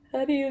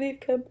 How do you leave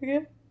camp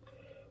again?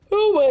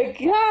 Oh my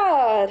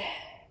god!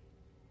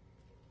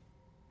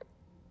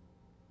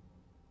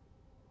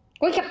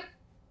 Wake up!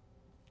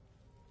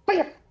 Wake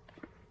up!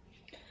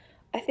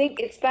 I think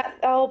it's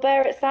that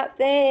owlbear, it's that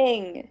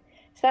thing.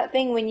 It's that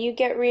thing when you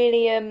get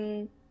really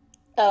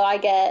Oh, I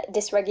get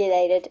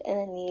dysregulated and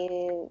then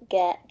you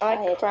get I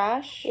tired.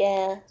 crash.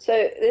 Yeah. So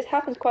this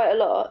happens quite a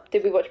lot.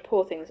 Did we watch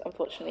Poor Things?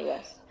 Unfortunately,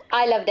 yes.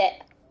 I loved it.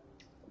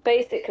 We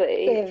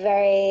Basically, have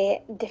very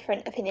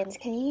different opinions.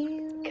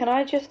 can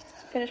I just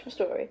finish my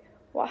story?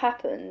 What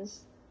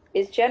happens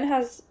is Jen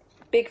has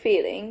big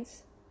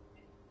feelings.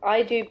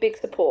 I do big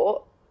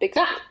support.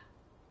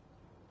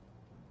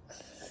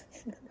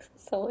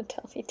 Someone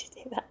tell me to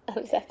do that.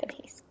 I'm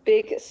Japanese.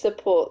 Big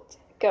support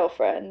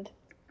girlfriend.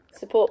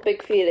 Support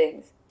big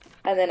feelings.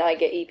 And then I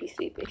get EP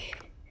sleepy.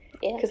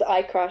 Yeah. Because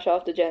I crash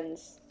after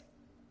Jen's.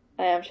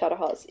 I am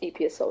Shadowheart's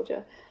EPS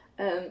soldier.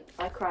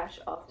 I crash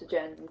after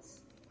Jen's,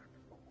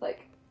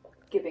 like,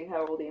 giving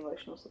her all the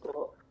emotional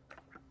support.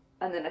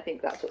 And then I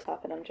think that's what's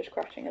happened. I'm just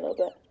crashing a little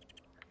bit.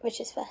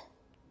 Which is fair.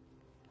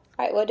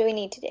 Right, what do we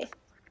need to do?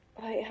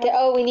 Right,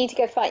 Oh, we need to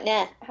go fight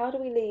Nair. how do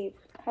we leave?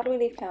 How do we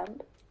leave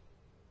camp?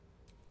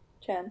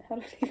 Jen, how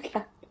do we leave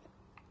camp?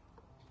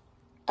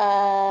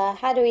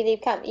 How do we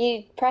leave camp?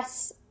 You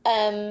press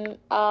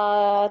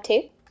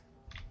R2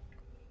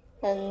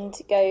 and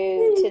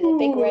go to the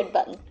big red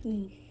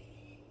button.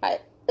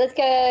 Right, let's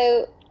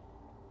go.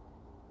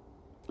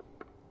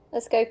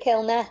 Let's go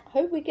kill Nair. I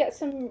hope we get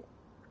some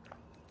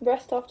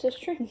rest after the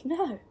stream.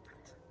 No.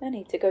 I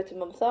need to go to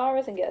Mum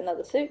Zara's and get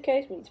another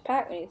suitcase. We need to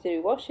pack. We need to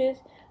do washes.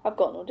 I've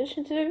got an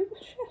audition to do.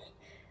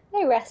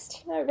 No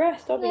rest. No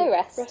rest. I'll No be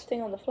rest.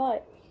 resting on the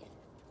flight.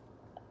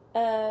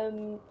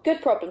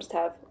 Good problems to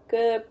have.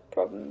 Good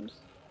problems.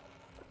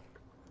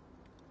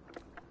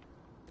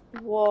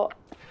 What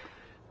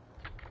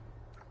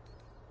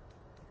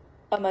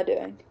am I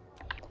doing?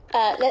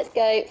 Let's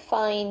go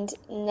find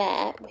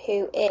Neb,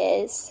 who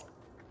is...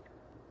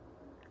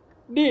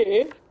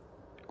 Near?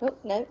 Oh,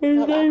 no, His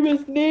not name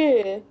that. is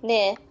Near.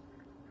 Near.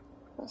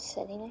 What's a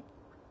silly name?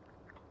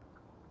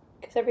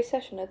 Because every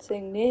session I'd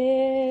sing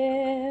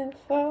Near,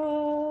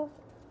 far.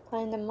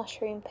 Find the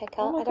mushroom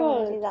picker. Oh my I don't god.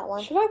 want to do that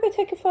one. Should I go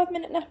take a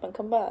 5-minute nap and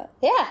come back?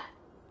 Yeah.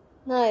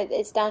 No,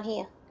 it's down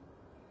here.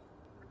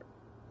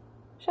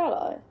 Shall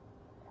I?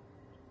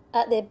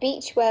 At the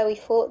beach where we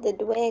fought the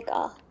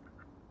Dwegar.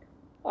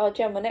 Oh,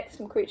 Jen, we're next to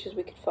some creatures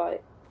we could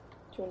fight.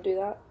 Do you want to do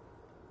that?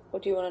 Or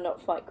do you want to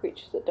not fight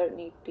creatures that don't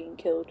need being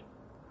killed?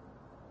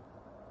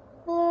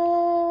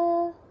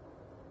 Don't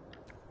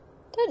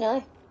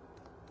know.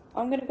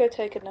 I'm going to go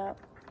take a nap.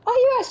 Are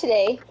you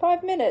actually?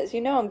 5 minutes.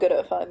 You know I'm good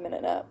at a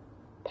 5-minute nap.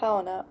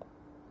 Power nap.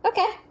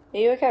 Okay. Are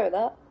you okay with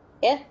that?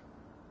 Yeah.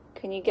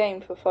 Can you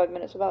game for 5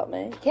 minutes without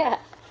me? Yeah.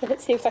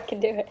 Let's see if I can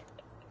do it.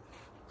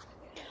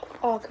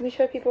 Oh, can we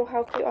show people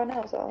how cute our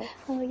nails are?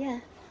 Oh, yeah.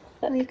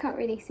 Oh, you can't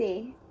really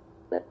see.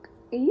 Look.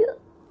 Yeah.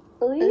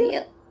 Oh,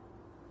 yeah.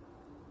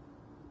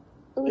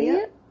 Oh,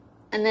 yeah.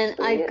 And then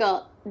I've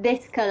got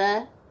this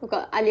colour. I've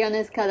got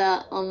Aliona's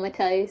colour on my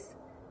toes.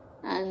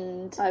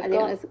 And I've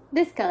Aliona's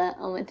this colour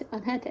on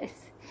her toes.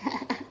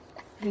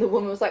 And the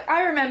woman was like,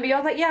 I remember you. I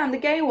was like, yeah, I'm the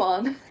gay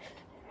one.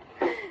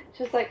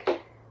 She was like,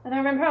 and I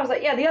remember her, I was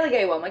like, yeah, the other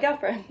gay one, my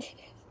girlfriend.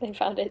 They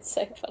found it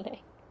so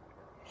funny.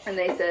 And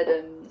they said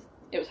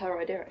it was her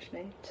idea,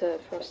 actually,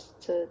 for us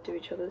to do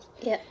each other's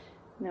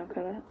nail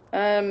colour.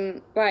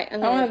 Right,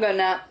 I'm gonna go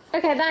nap.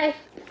 Okay, bye.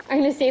 I'm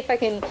gonna see if I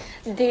can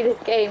do this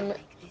game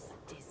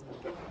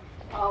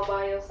All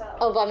by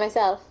yourself. all by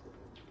myself.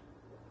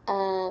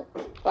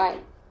 Right.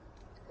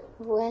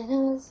 When I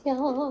was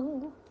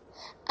young,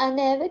 I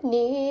never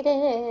needed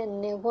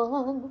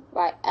anyone.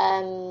 Right,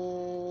 I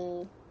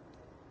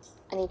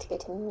need to go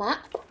to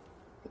map.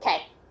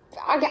 Okay,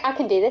 I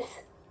can do this.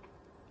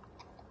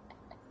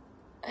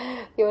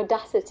 Your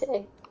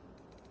audacity.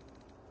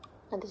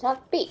 And the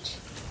dark beach.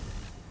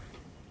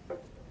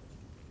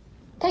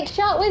 Take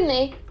Shark with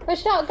me.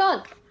 Where's Shark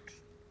gone?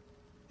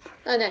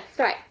 Oh no, it's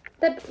right.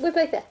 We're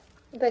both there.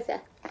 We're both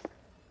there.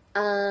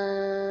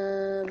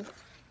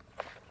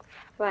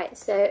 Right,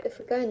 so if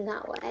we're going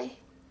that way,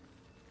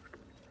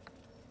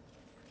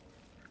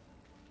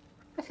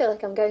 I feel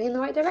like I'm going in the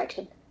right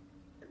direction.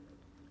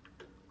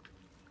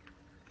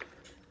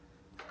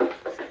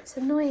 It's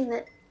annoying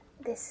that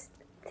this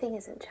thing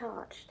isn't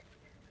charged.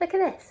 Look at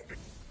this.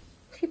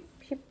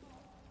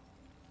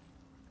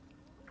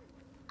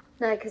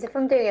 No, because if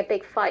I'm doing a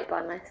big fight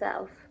by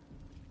myself,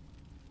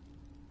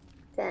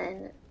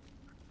 then...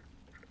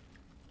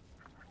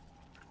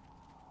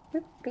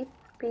 Boop, beep,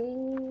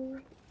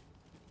 beep.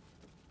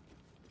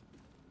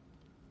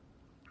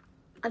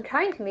 I'm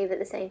trying to move at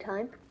the same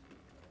time.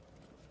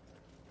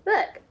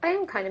 Look, I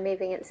am kind of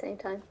moving at the same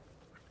time.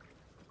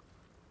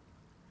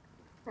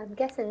 I'm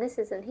guessing this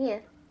isn't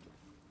here.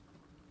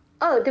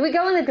 Oh, do we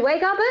go on the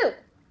Dwegar boat?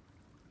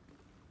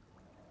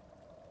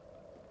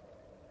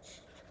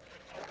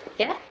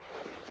 Yeah?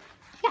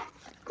 Yeah,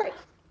 great.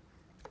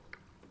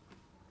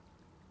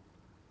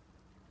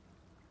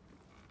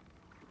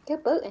 Go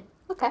boating.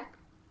 Okay.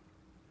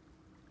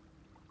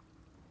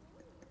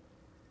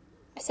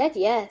 I said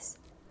yes.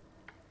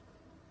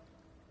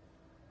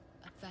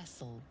 A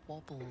vessel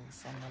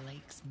wobbles on the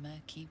lake's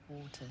murky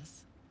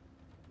waters.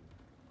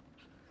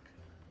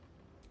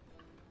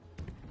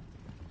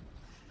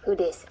 Who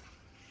this?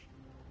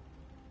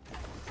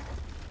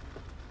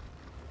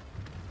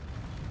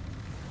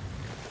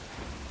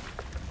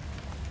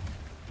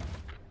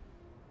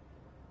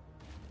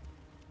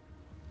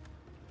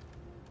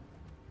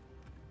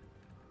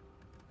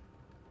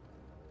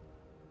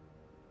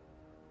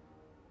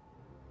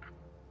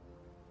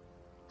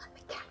 I'm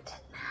the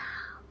captain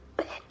now,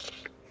 bitch.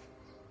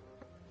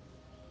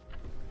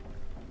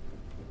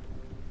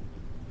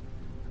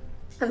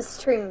 I'm a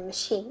streaming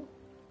machine.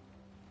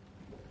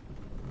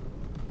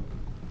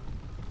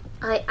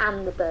 I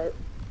am the boat.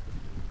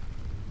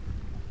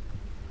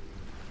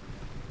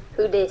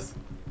 Who this?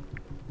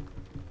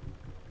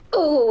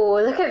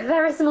 Oh, look at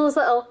Verismal's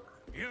little...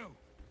 You.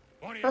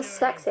 What are you That's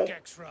doing, sexy.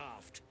 Gex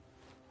Raft?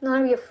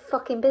 None of your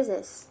fucking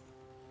business.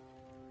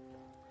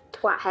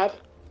 Twathead.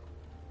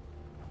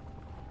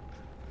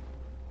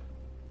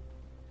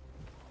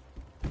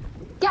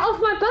 Get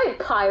off my boat,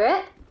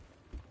 pirate!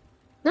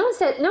 No one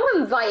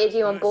invited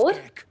you on board.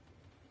 Gek.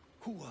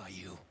 Who are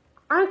you?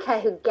 I don't care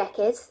who Gek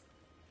is.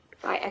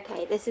 Right,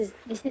 okay, this is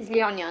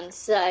Leonyon,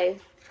 so...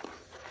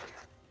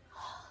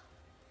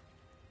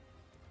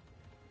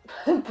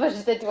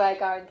 Push the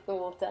Dwegar into the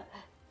water.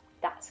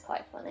 That's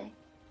quite funny.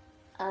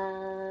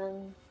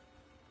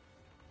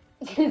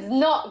 It's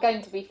not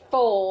going to be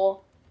 4.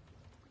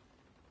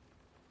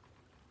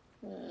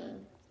 Okay,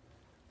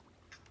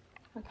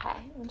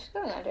 I'm just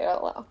going to do a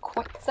little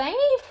quick save.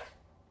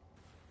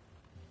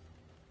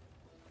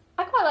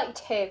 I quite like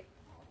 2.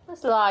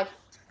 Let's lie.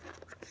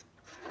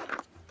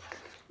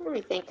 What do we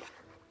think?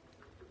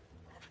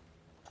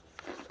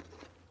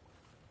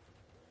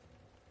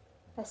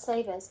 They're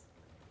savers.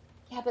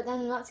 Yeah, but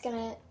then that's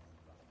gonna...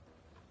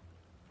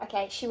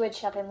 Okay, she would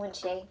shove him, wouldn't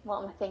she?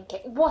 What am I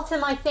thinking? What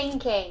am I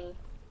thinking?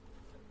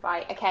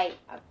 Right, okay.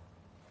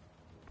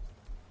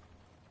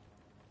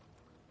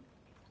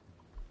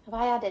 Have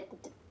I added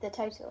the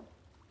total?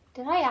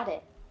 Did I add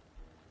it?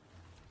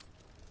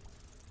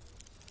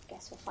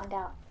 Guess we'll find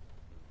out.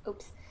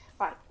 Oops.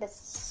 Right,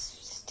 let's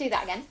just do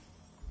that again.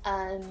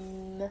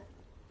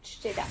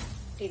 Just do that.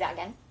 Do that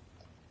again.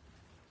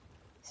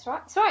 It's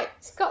right. It's right.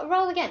 It's got to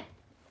roll again.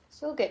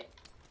 It's all good.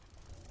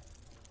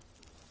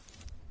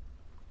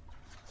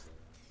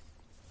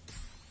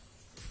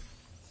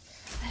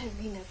 I don't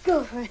mean a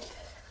girlfriend.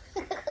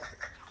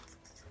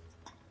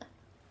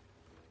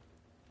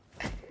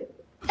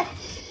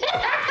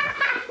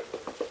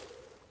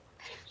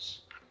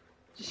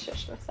 Just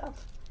shush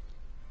myself.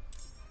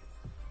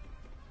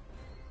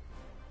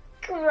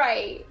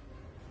 Great.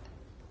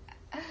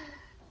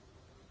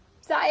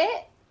 Is that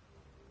it?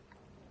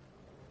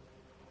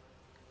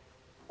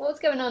 What's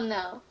going on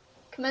now?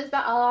 Commence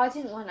battle. Oh, I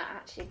didn't want to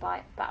actually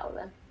battle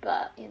them,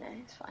 but you know,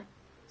 it's fine.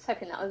 I was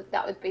hoping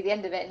that would be the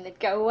end of it and they'd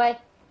go away.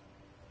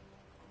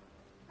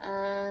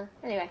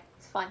 Anyway,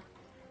 it's fine.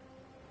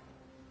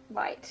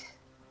 Right.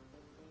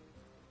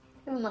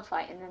 Who am I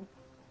fighting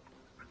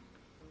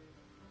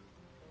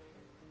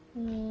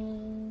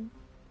then?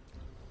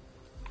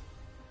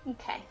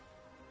 Okay.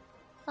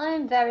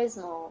 I'm very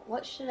small.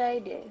 What should I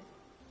do?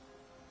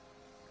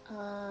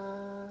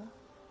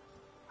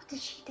 What did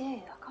she do?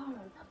 I can't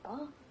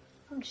remember.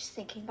 I'm just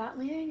thinking about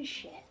my own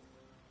shit.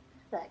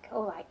 Look,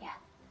 alright, yeah.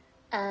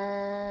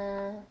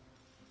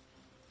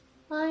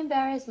 I'm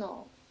very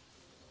small.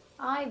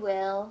 I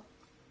will...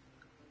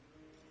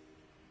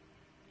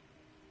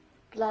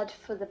 Blood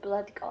for the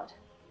blood god.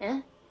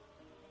 Yeah?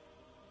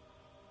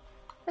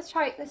 Let's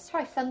try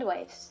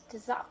Thunderwaves.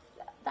 Does that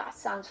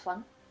sounds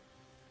fun.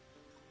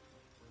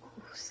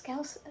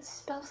 Spell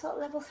slot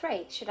level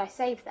 3. Should I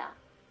save that?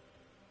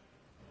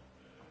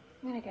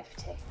 I'm gonna go for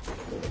 2.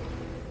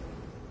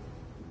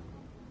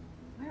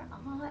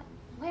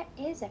 Where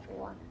is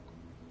everyone?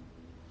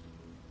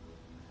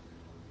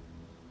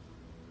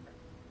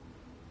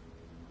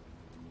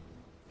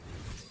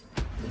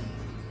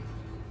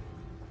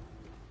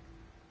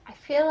 I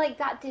feel like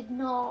that did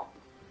not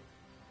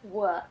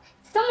work.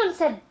 Someone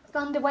said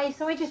Thunderwave,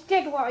 so I just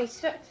did what I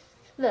said.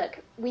 Look,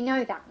 we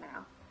know that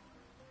now.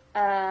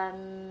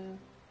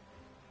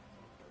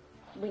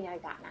 We know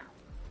that now.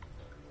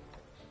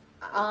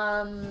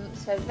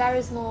 So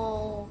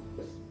Verismore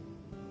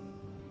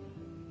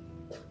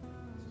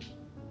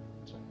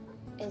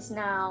is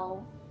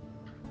now...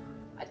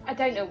 I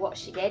don't know what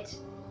she did,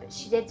 but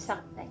she did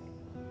something.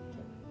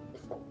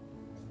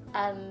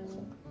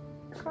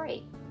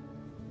 Great.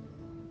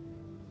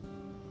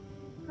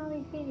 How are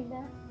you feeling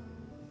there?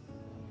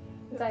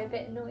 Was I a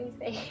bit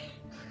noisy?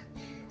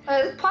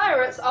 There's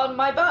pirates on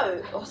my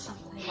boat, or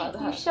something like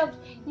that.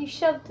 You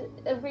shoved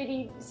a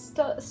really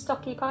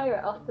stocky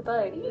pirate off the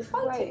boat. Are you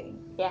fighting?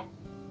 Great. Yeah.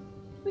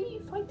 Who are you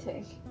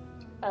fighting?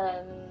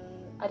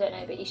 I don't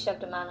know, but you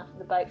shoved a man off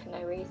the boat for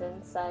no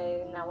reason, so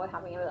now we're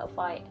having a little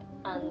fight,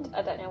 and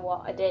I don't know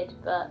what I did,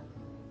 but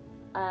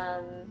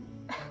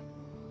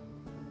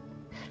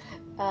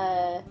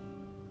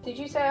Did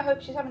you say I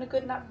hope she's having a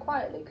good nap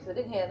quietly? Because I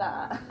didn't hear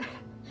that.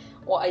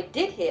 What I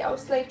did hear, I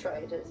was slave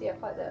traders. Yeah,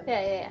 fight them.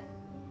 Yeah.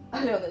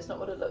 I know that's not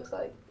what it looks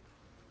like.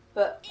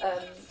 But,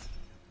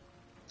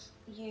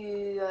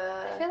 you,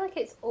 I feel like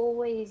it's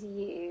always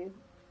you.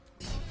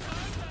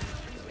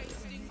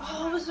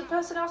 Oh, was the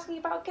person asking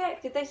about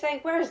Gek? Did they say,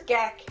 where is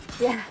Gek?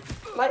 Yeah.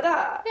 Like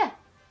that? Yeah.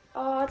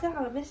 Oh, damn,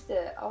 I missed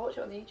it. I'll watch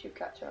it on the YouTube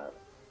catch up.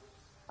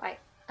 Right.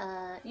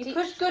 You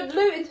pushed good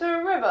loot into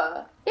a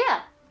river?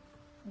 Yeah.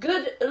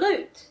 Good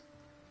loot?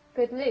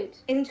 Good loot.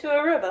 Into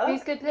a river?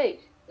 Who's good loot?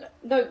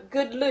 No,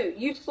 good loot.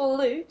 Useful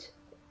loot.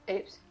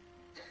 Oops.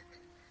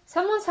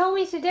 Someone told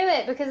me to do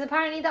it because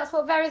apparently that's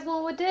what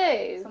Verismore would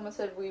do. Someone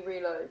said we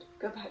reload.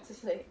 Go back to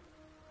sleep.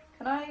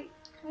 Can I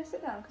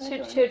sit down?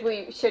 Should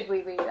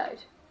we reload?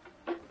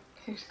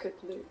 Who's good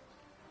loot?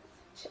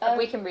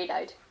 We can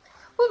reload.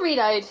 We'll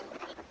reload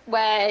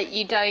where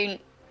you don't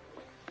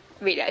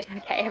reload.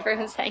 Okay,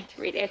 everyone's saying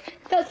to reload.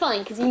 That's fine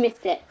because you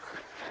missed it.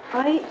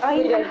 I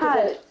even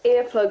had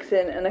earplugs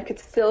in and I could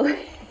still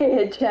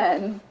hear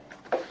Jen.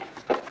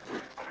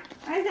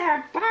 Is there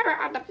a pirate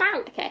on the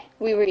boat? Okay,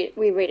 we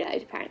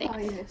reload apparently. Oh,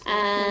 you missed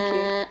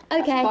it.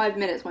 Thank you. Okay. 5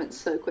 minutes went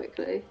so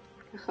quickly.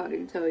 I can't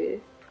even tell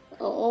you.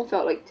 Oh. It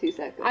felt like 2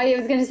 seconds. I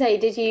was going to say,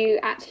 did you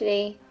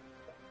actually?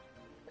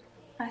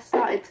 I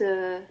started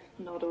to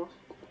nod off.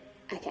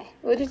 Okay,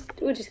 we'll just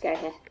go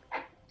here.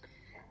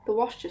 The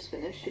wash just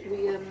finished. Should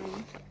we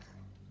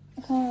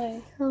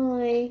Hi.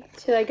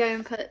 Should I go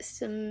and put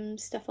some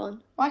stuff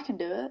on? I can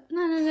do it.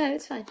 No,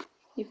 it's fine.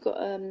 You've got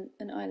an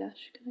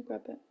eyelash. Can I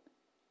grab it?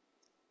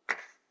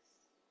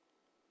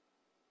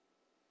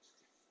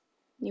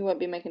 You won't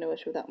be making a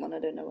wish with that one. I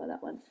don't know where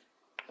that went.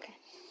 Okay.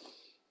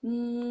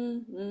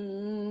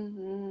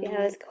 Mm-hmm. Yeah,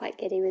 I was quite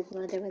giddy with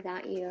Mother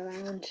without you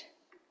around.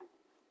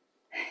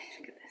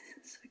 Look at this,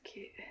 it's so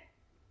cute.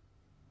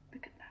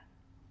 Look at that.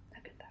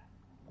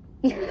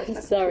 Look at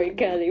that. Sorry,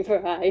 Curly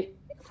Fry.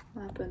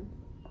 What happened?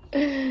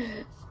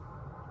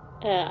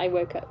 I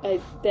woke up.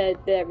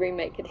 The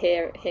roommate could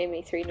hear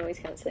me through noise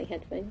cancelling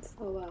headphones.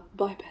 Oh wow,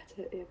 buy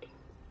better earplugs.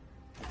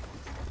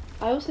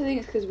 I also think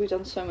it's because we've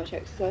done so much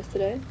exercise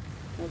today.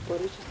 My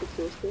body's just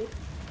exhausted.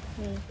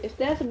 If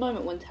there's a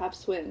moment when Tab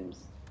swims,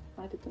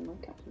 I did the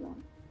mocap for that.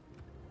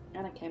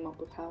 And I came up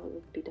with how it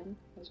would be done.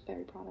 I was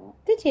very proud of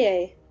that. Did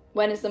you?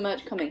 When is the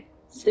merch coming?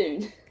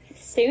 Soon.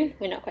 Soon?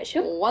 We're not quite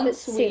sure.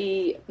 Once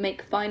we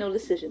make final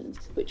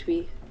decisions, which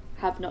we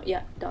have not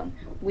yet done.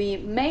 We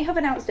may have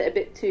announced it a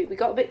bit too... We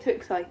got a bit too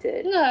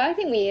excited. No, I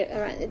think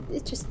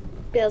it just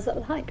builds up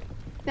the hype.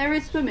 There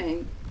is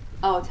swimming.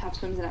 Oh, Tab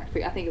swims in Act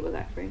 3. I think it was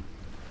Act 3.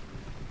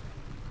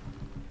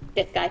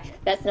 This guy,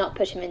 let's not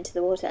push him into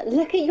the water.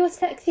 Look at your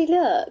sexy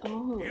look.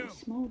 Oh, You.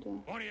 Smolder.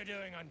 What are you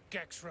doing on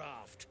Gex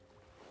Raft?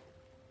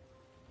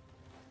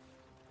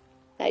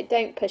 No,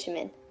 don't push him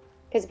in.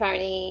 Because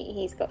apparently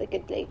he's got the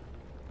good loot.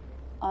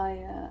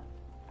 I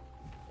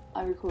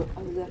was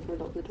there for a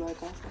lot of the dry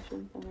bar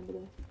sessions. I remember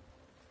this.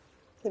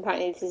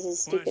 Apparently this is a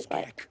stupid Where's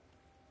fight. Gex?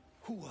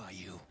 Who are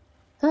you?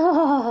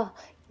 Oh,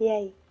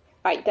 yay.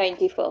 Right, don't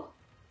do 4.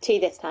 2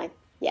 this time.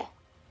 Yeah.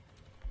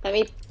 Let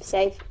me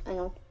save. Hang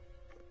on.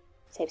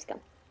 Save's gone.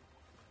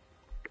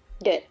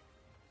 Do it.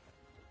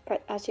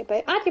 Add your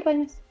bonus. Add your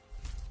bonus.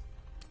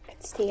 I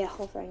can see you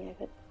hovering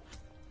over.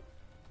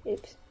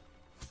 Oops.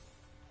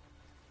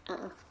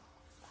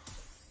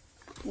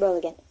 Roll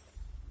again.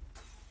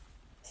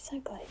 So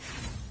close.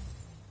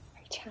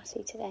 Very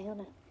chatty today,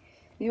 aren't I?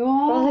 You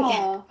Roll are.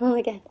 again. Roll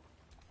again.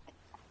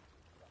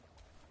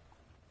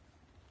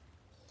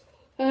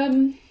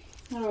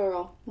 How do I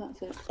roll?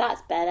 That's it.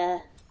 That's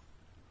better.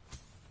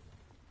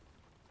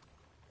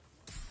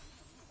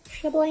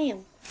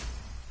 Shablam.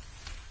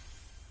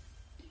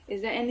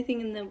 Is there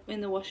anything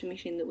in the washing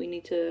machine that we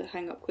need to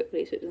hang up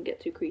quickly so it doesn't get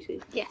too creasy?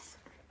 Yes.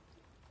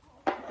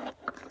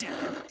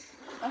 Damn.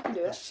 I can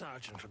do The it.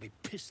 sergeant will be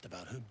pissed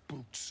about her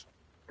boots.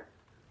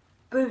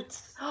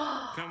 Boots.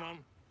 Come on.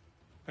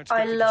 Let's I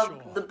get to the love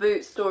shore. the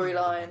boot You're the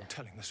storyline. one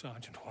telling the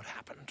sergeant what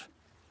happened.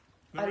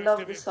 I rest love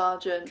of the you,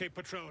 sergeant. Keep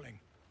patrolling.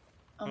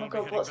 Oh my I'll be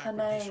god, heading what's her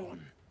back with this name?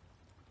 one.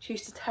 She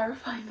used to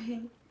terrify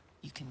me.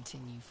 You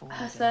continue forward.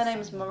 Her in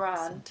surname's silence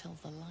Moran. until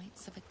the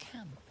lights of a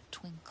camp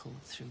twinkle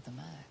through the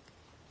murk.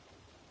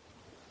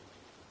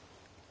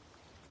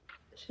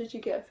 Should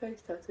you get a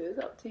face tattoo? It's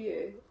up to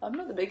you. I'm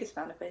not the biggest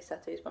fan of face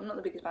tattoos, but I'm not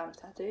the biggest fan of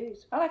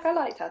tattoos. I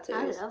like tattoos.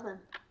 I love them.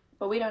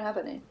 But we don't have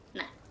any.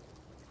 No.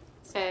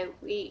 So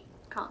we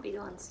can't be the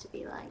ones to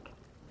be like,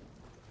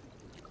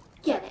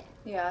 get it.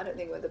 Yeah, I don't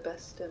think we're the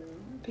best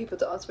people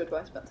to ask for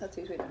advice about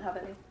tattoos. We don't have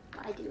any.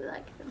 But I do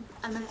like them.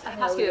 I'm a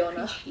Hell,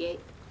 Leona.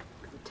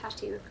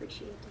 tattoo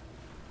appreciator.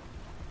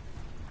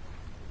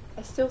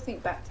 I still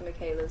think back to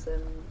Michaela's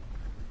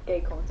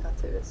Gaycon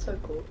tattoo. It's so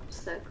cool.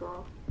 So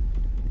cool.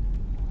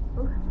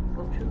 Oh,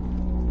 bonjour.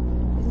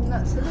 Isn't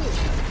that salute?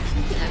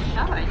 Yeah,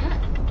 shower, isn't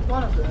it?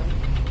 One of them.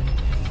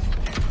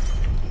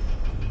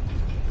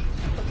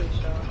 Probably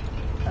Shah.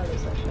 That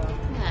looks like Shah.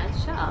 Yeah,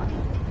 it's shower.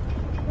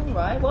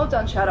 Alright, well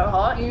done,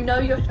 Shadowheart. You know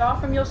your Shah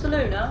from your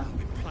Saluna.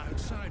 We plowed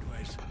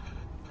sideways.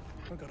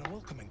 We've got a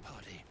welcoming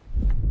party.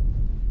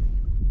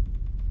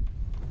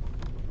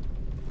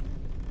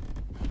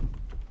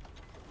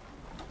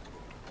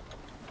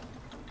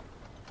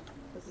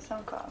 Does the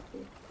sound cut out for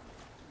you?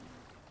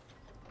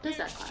 Does You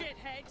that kind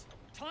shithead!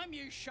 Time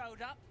you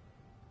showed up,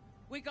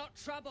 we got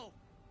trouble.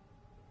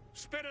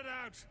 Spit it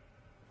out!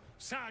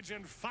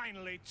 Sergeant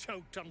finally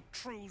choked on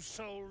True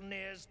Soul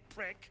Near's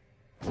prick.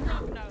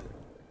 No.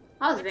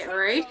 That was a bit True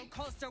rude. Soul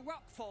caused a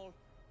rockfall,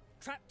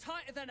 trapped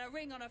tighter than a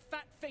ring on a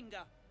fat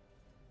finger.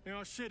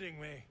 You're shitting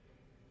me.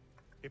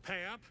 You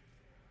pay up?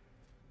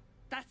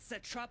 That's the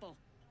trouble.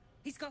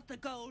 He's got the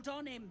gold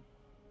on him.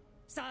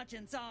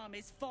 Sergeant's arm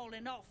is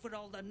falling off with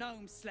all the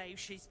gnome slaves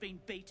she's been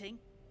beating.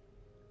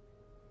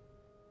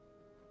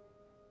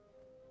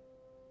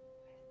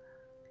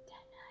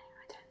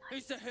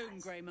 Who's the hoon,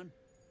 Grayman?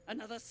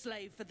 Another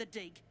slave for the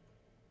dig.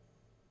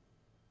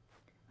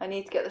 I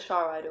need to get the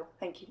Shah idol.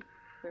 Thank you,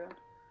 everyone.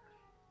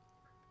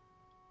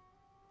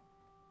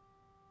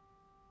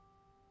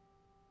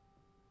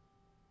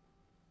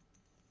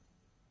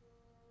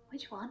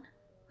 Which one?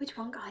 Which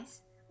one,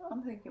 guys?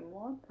 I'm thinking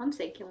one. I'm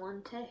thinking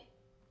one too.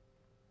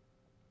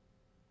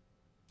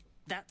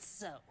 That's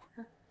so.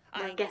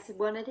 I guess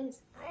one it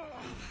is.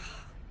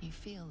 You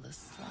feel the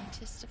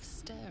slightest of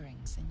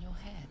stirrings in your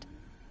head.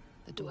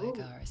 The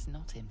Dwegar is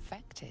not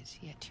infected,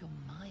 yet your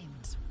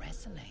minds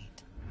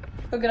resonate.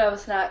 I'm gonna have a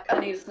snack. I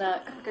need a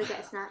snack. Go get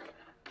a snack.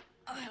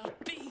 I'll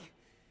be.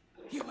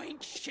 You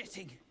ain't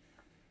shitting.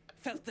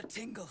 Felt the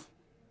tingle.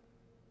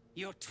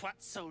 Your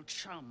twat's old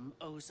chum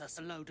owes us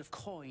a load of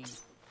coin.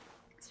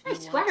 It's very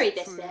sweary,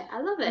 this bit.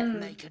 I love it.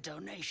 Make a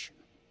donation.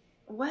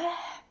 Where?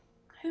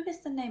 Who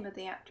is the name of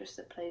the actress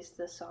that plays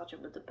the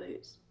sergeant with the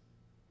boots?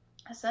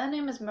 Her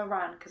surname is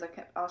Moran because I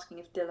kept asking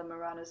if Dylan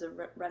Moran is a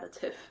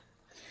relative.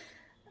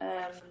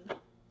 I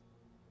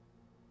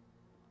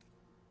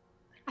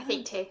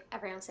think 2.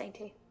 Everyone's saying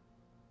 2.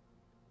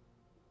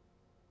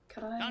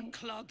 Could I?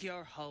 Unclog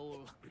your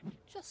hole.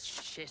 Just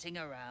shitting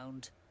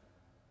around.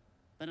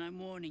 But I'm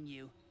warning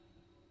you.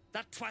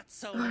 That twat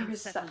soul ain't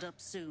settled up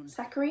soon.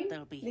 Saccharine?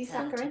 There'll be Lisa?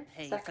 hell to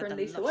pay for Saccharine the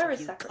Lisa. lot Where of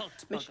is you Saccharine?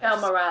 cult Michelle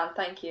buggers. Moran,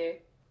 thank you.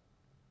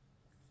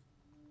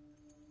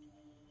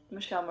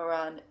 Michelle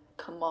Moran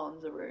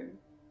commands a room.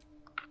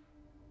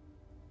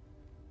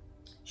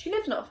 She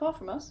lives not far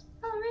from us.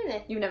 Oh,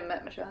 really? You've never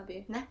met Michelle, have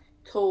you? No.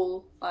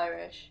 Tall,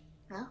 Irish.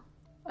 No.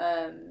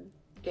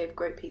 Gave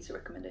great pizza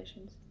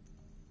recommendations.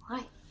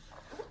 Why?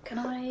 Can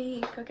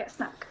I go get a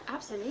snack?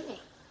 Absolutely.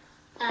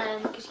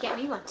 Could you get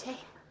me one too?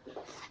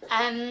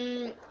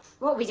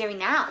 What are we doing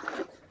now?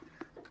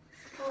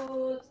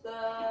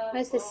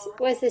 Where's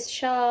this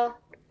Shah?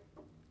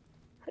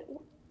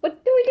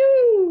 What do we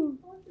do?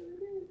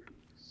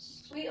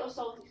 Sweet or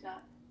salty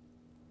snack?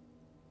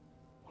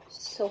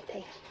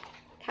 Salty.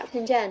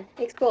 Captain Jen,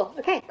 explore.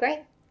 Okay,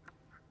 great.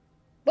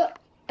 What?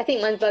 I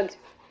think mine's bugged.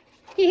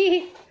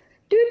 Do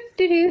do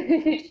do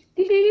do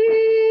do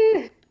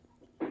do.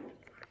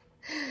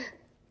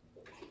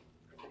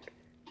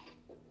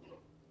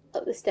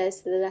 Up the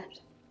stairs to the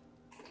left.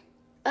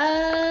 No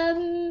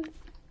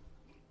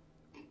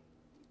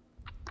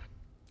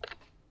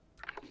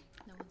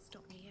one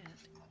stopped me yet.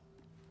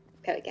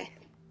 There we go.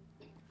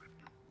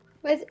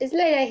 Is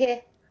Lele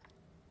here?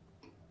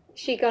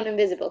 She gone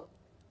invisible.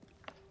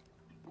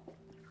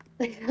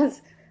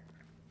 Lele's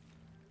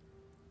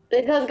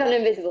gone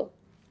invisible.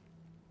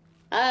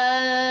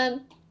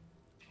 Hang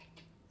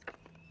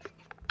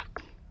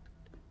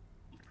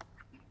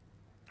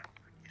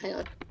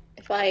on.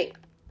 If I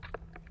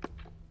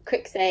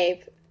quick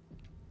save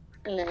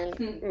and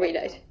then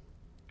reload.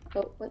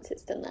 Oh, once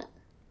it's done that.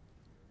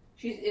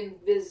 She's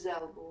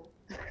invisible.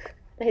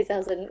 That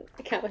sounds like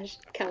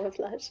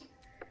camouflage.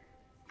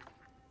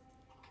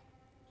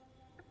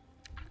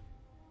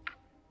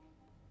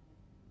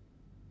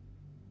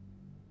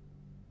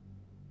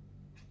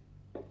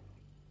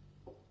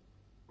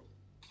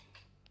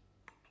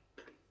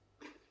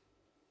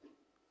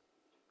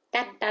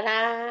 Da da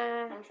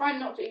da. I'm trying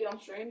not to eat on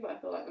stream, but I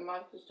feel like the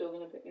mouth is still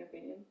going to pick an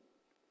opinion.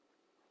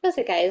 That's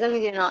okay, as long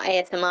as you're not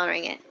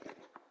ASMRing it.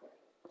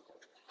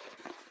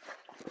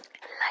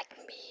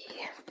 Like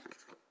me.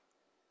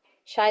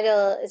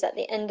 Shidel is at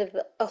the end of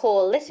a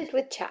hall littered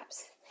with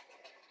chaps.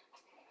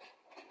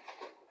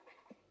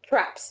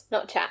 Perhaps,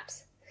 not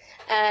chaps.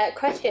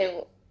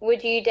 Question,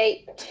 would you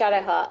date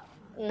Shadowheart?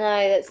 No,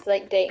 that's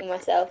like dating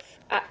myself.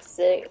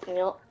 Absolutely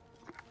not.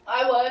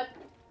 I would.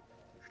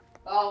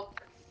 Oh.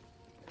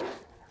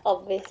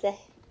 Obviously.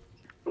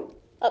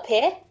 Up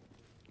here?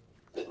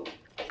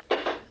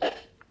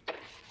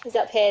 Is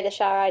up here the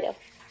shower idol?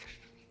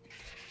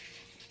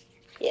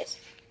 Yes.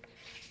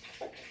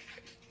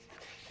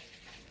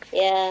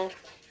 Yeah.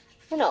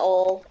 We're not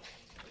all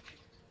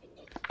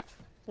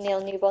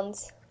Neil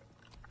newborns.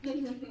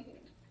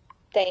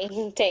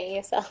 dating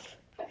yourself.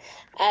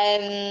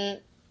 A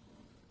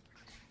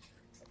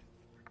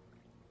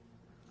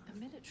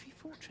military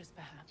fortress,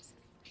 perhaps.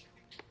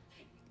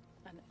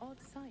 An odd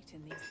sight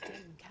in these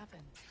dim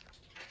caverns.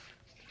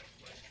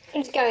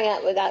 I'm just going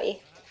out without you.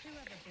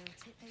 Whoever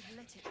built it, they've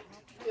let it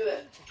rot for Do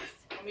it.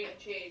 ages. I'm eating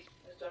cheese.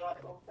 It's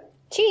delightful.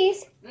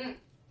 Cheese? Mm.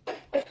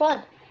 Which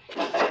one?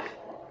 I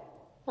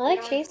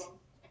like cheese.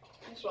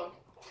 This one.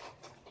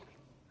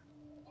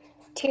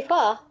 Too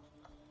far?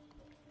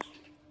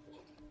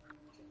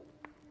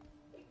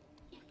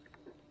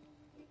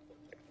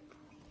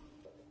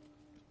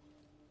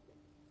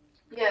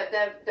 Yeah,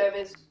 there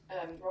is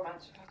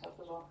romance stuff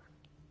as well.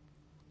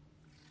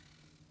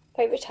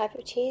 Favourite type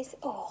of cheese?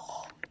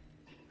 Oh.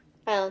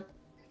 Hang on.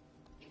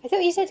 I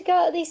thought you said to go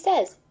out these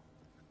stairs.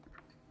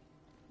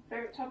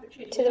 Favourite type of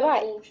cheese? To the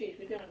right. All cheese.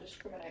 We don't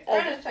discriminate.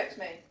 Brenna's text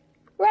me.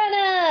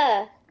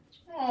 Renner!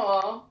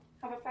 Aww.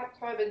 Have a fab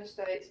time in the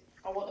States.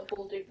 I want a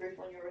full debrief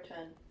on your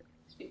return.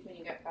 Speak when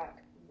you get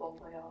back. Bon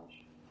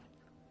voyage.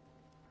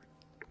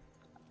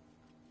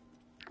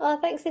 Oh,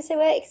 thanks, Sister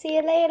Wick. See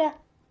you later.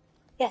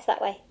 Yes,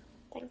 that way.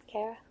 Thanks,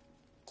 Kara.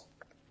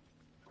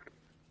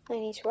 I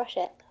need to rush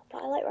it,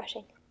 but I like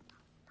rushing.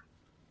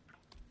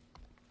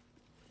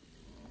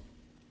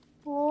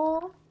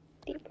 Aww,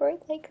 deep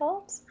birthday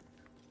cards.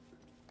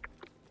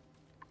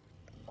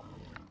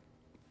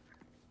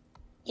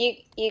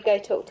 You go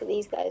talk to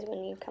these guys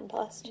when you come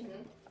past.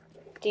 Mm-hmm.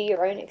 Do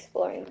your own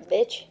exploring,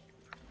 bitch.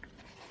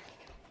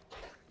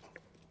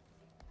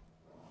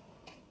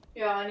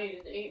 Yeah, I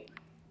needed to eat.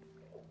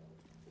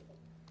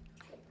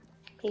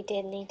 You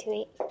did need to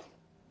eat.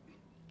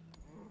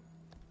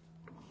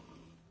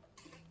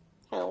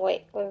 Oh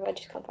wait, where have I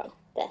just come from?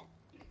 There.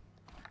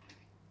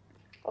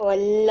 Oh, I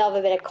love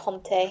a bit of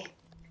Comté.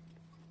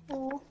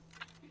 Oh.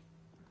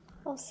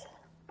 I'll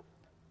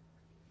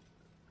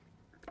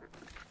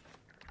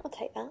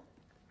take that.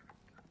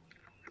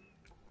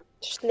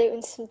 Just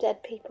looting some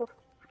dead people.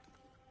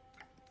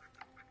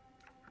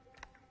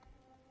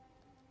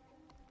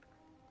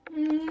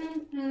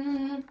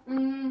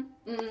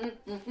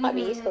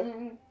 might be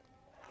useful.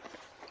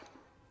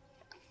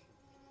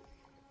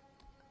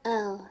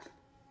 Oh.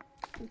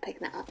 I'm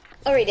picking that up.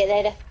 I'll read it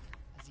later.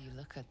 As you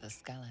look at the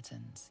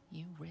skeletons,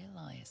 you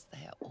realize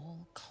they are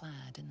all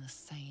clad in the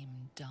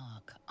same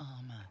dark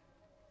armor.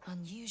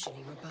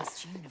 Unusually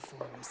robust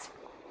uniforms.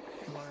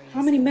 Warriors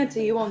How many from meds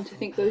are you on to battle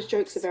think those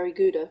jokes are perhaps. very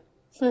good?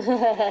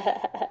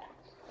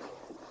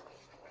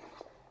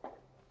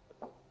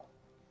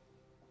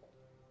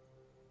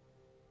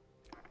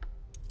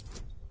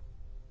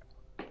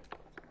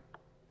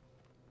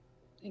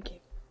 Thank you.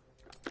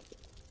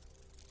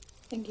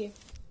 Thank you.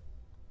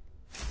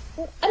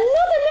 Another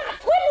nat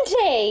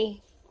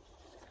 20!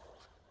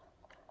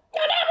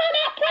 Among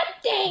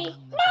the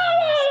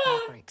various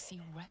fabrics, you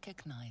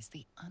recognize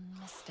the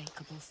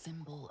unmistakable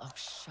symbol of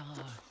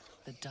Shar,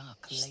 the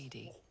Dark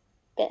Lady.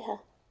 Bit her.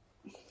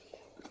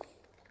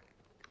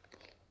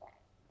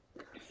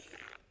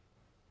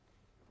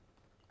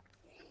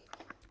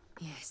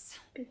 Yes,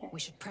 we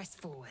should press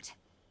forward.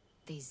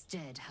 These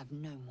dead have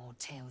no more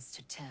tales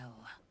to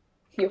tell.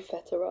 You're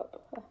fetter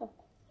up.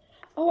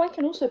 Oh, I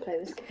can also play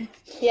this game.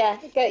 Yeah,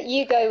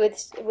 you go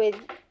with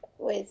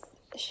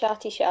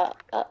Sharty Shart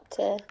up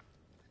to...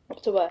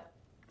 Up to where?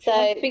 So... Should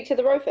I speak to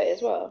the Rofe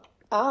as well?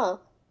 Ah.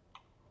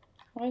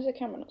 Why is the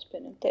camera not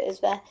spinning? It is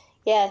there.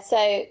 Yeah,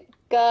 so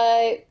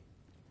go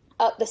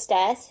up the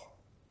stairs.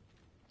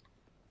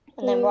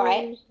 And then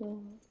right.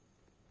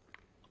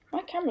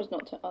 My camera's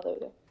not turned. Oh, there we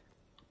go.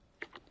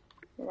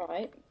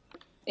 Right.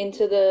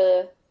 Into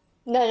the...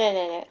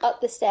 No.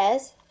 Up the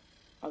stairs.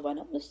 I went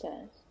up the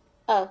stairs.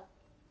 Oh.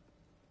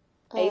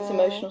 Aids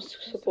emotional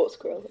support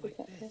squirrel.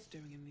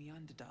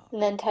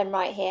 And then turn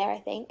right here, I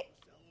think.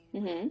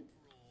 Mm-hmm.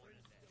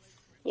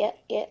 Yep.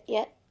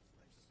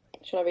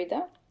 Should I read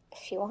that?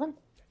 If you want.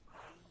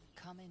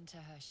 Come into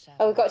her shadow.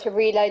 Oh, we've got to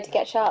reload to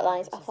get chart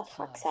lines. Oh, for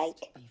fuck's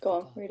sake. Go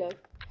on, reload.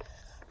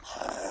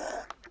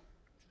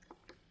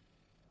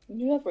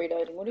 You love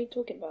reloading. What are you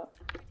talking about?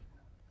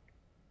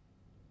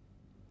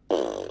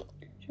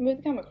 Should we move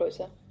the camera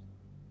closer?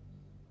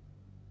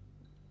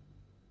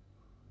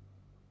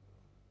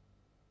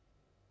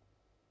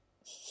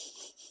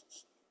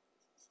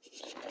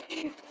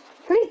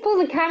 Please pull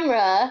the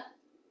camera.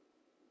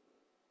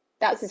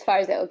 That's as far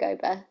as it'll go,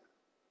 Bear.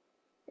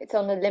 It's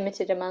on a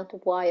limited amount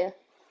of wire.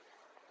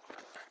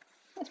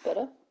 That's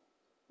better.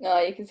 No,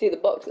 you can see the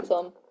box it's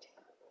on.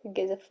 Who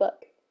gives a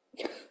fuck?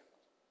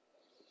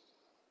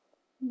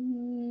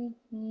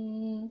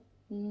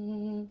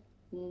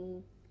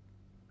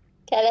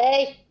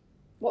 Kelly!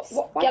 What?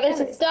 Get it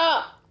to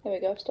stop! There we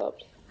go, I've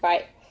stopped.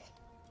 Right.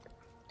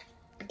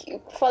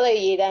 Follow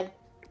you then.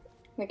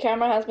 The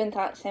camera has been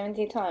tapped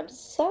 70 times.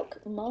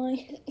 Suck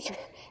my...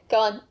 Go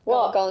on.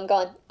 What? Go on.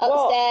 Up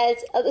What?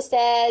 the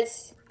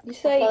stairs. You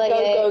say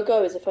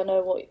go as if I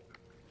know what...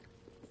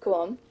 Go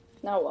on.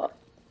 Now what?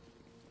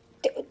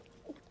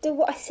 Do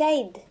what I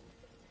said.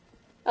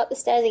 Up the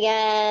stairs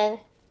again.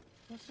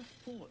 What's a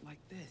fort like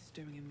this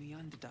doing in the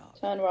Underdark?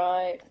 Turn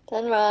right.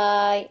 Turn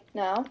right.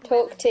 Now?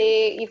 Talk to...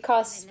 You've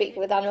cast Speak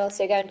with Animals,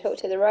 so go and talk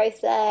to the Let me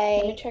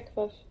Rothei. check if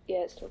I've... Yeah,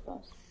 it's still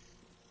cast.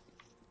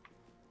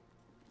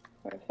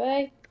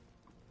 Rothei.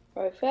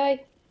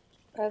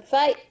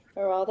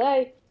 Where are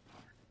they?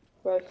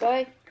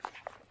 Rothei.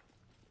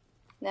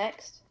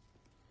 Next.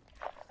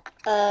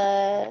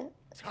 Tired.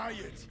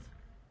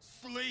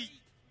 Sleep.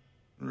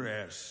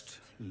 Rest,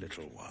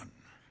 little one.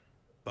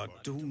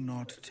 But do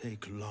not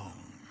take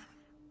long.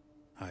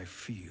 I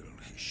feel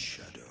his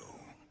shadow.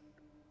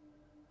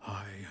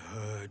 I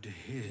heard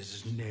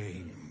his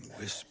name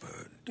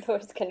whispered.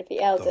 Laura's going to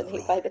be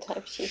elderly by the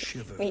time she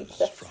shivers reads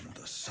this. from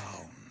the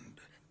sound.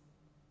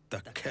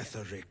 The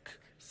Ketheric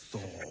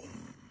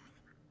Thorm.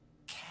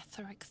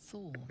 Ketheric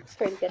Thorm. It's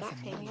pretty good A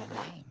acting, familiar isn't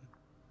it? name.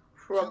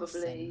 Probably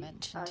Halsin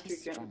mentioned Andrew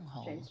his James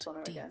stronghold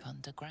Bonner deep again.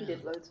 underground. He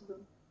did loads of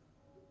them.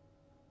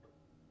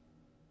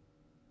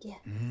 Yeah.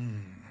 Do you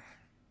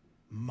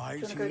wanna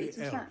go Mighty eat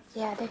some elf, snacks?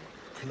 Yeah, I do.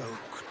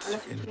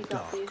 cloaked in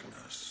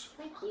darkness.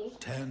 Thank you.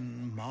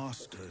 10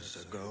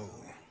 masters ago,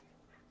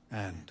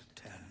 and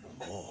 10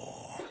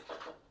 more.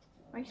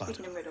 Why are you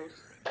speaking in riddles?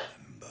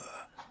 Remember,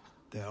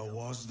 there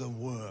was the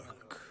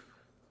work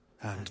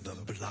and the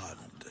blood.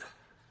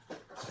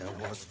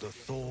 There was the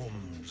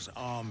Thorm's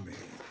army.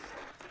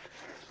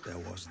 There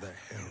was the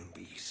Hell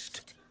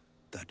Beast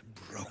that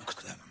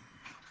broke them.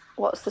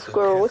 What's the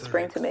squirrel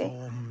whispering to me?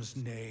 Thorm's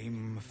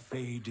name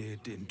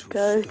faded into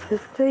Go stone to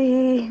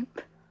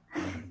sleep.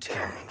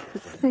 until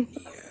the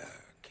Near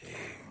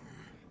came.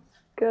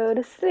 Go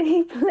to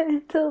sleep,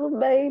 little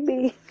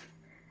baby.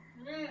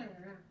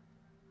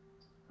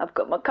 I've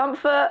got my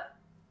comfort.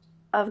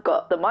 I've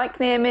got the mic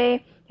near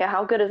me. Yeah,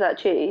 how good is that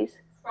cheese?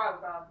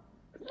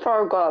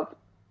 Fargob.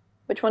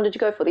 Which one did you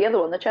go for? The other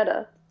one, the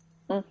cheddar.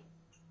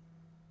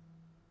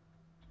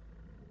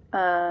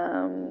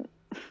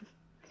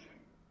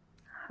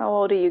 How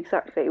old are you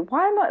exactly?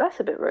 Why am I? That's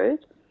a bit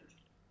rude.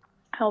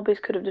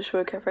 Hellbeast could have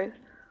destroyed Kefri.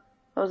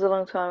 That was a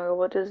long time ago.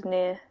 What is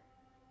near?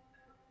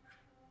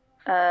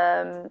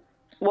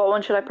 What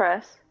one should I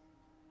press?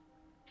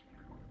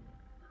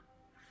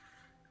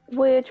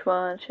 Which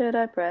one should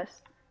I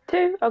press?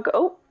 2. I'll go.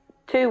 Oh,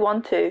 2,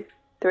 1, 2,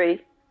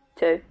 3,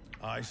 2.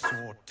 I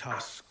saw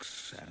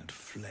tusks and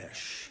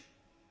flesh,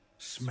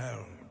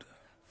 smelled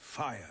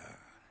fire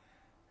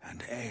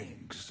and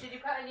eggs. Did you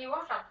put a new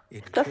wash on?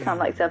 It Does sound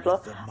like came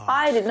Zevlor. with the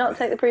I did not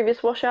master, take the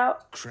previous wash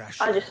out.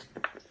 crashing I just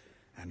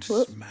and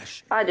whoop.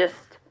 smashing. I just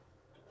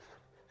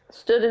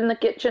stood in the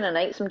kitchen and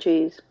ate some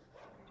cheese.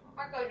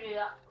 I'll go do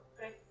that.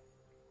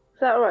 Is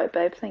that alright,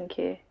 babe? Thank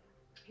you.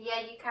 Yeah,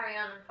 you carry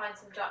on and find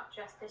some Dark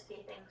Justice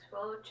things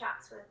for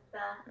chats with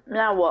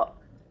Now what?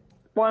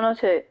 1 or 2?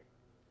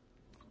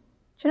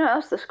 Do you know what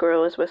else the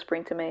squirrel is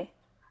whispering to me?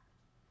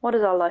 What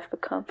has our life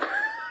become?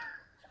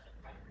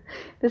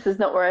 This is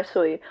not where I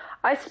saw you.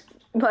 I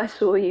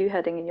saw you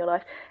heading in your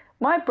life.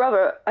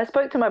 I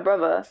spoke to my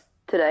brother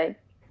today,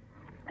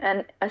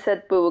 and I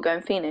said we were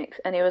going Phoenix,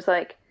 and he was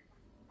like,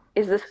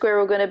 is the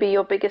squirrel going to be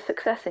your biggest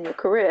success in your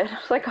career? And I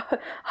was like, I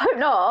hope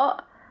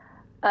not.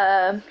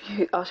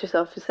 You ask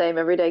yourself the same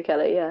every day,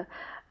 Kelly, yeah.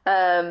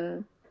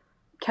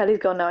 Kelly's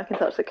gone now, I can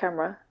touch the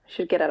camera.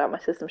 Should get it out of my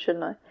system,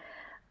 shouldn't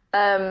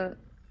I?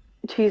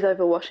 Cheese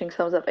over washing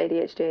sums up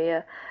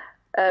ADHD,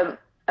 yeah.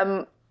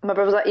 My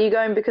brother was like, are you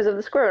going because of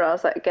the squirrel? And I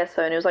was like, I guess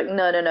so. And he was like,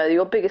 no,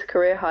 your biggest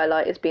career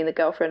highlight is being the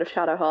girlfriend of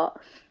Shadowheart.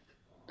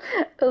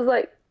 I was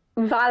like,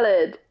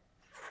 valid.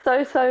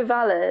 So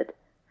valid.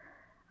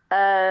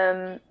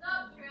 Not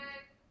true.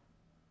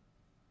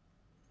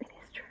 It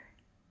is true.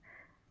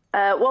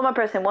 What am I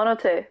pressing? 1 or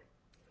 2?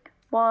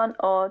 1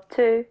 or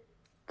 2?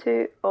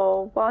 2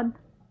 or 1?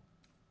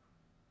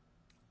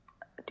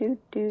 Do.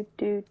 I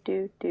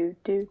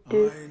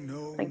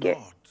know Thank you.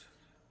 not,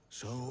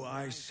 so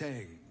I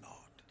say not.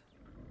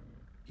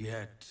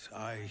 Yet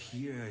I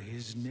hear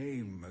his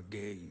name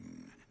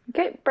again.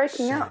 Okay,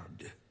 breaking up.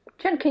 Said,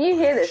 Jen, can you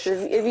hear this?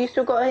 Have you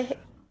still got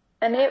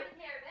an ear?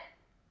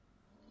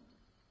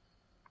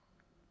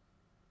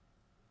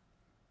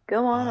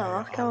 Go on, I'll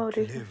ask how old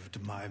you are.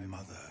 outlived my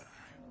mother,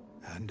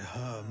 and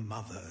her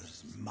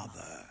mother's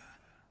mother,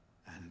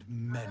 and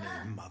many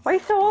mothers. Why are you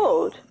so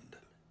old? beyond.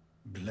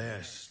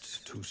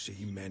 Blessed to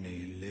see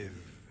many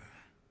live,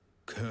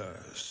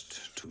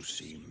 cursed to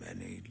see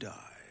many die.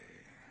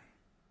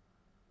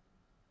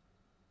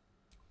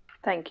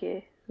 Thank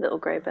you, little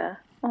grey bear.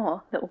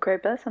 Oh, little grey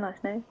bear's a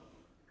nice name.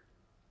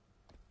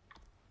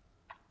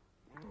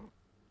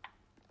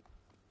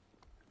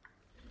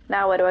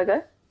 Now where do I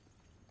go?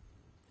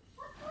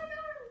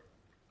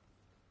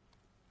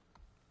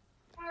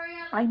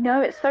 I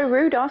know, it's so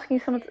rude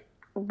asking someone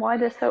why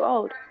they're so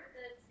old.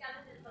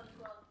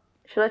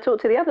 Should I talk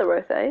to the other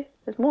Rothe?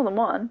 There's more than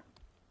one.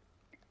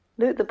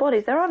 Loot the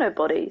bodies. There are no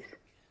bodies.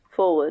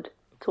 Forward,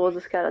 towards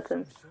the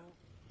skeletons.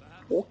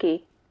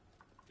 Walkie.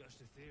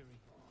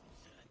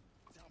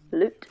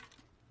 Loot.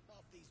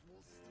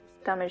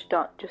 Damage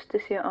dot.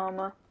 Justicia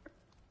armor.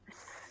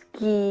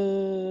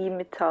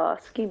 Schematar.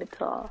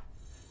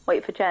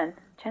 Wait for Jen.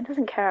 Jen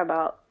doesn't care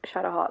about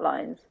Shadowheart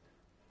lines.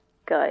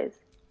 Guys.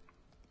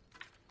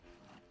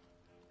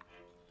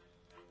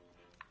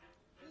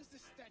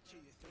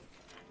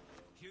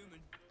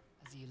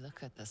 As you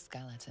look at the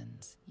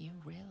skeletons, you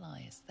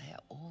realize they are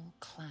all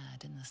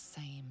clad in the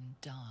same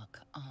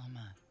dark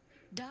armor.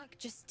 Dark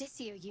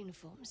Justicia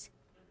uniforms.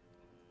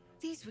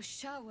 These were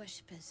Shah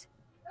worshippers.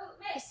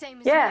 The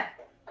same as Yeah.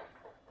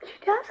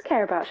 She does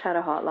care about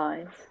Shadowheart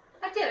lines.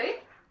 I do.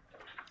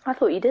 I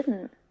thought you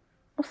didn't.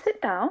 Well,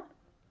 sit down.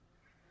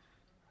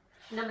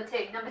 Number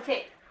two.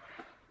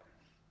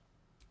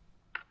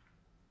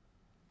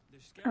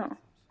 Oh.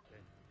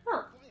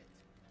 Oh.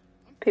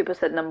 People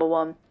said number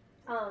 1.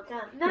 Oh,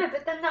 damn. No,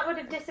 but then that would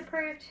have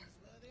disapproved.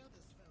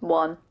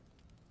 1.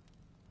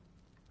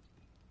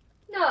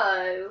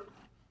 No.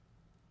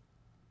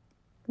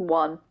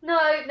 1.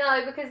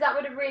 No, because that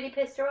would have really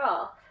pissed her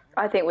off.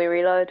 I think we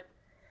reload.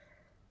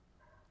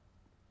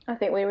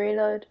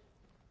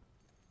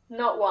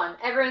 Not 1.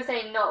 Everyone's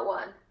saying not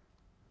 1.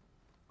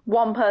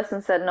 One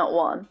person said not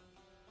 1.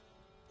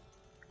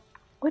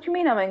 What do you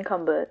mean I'm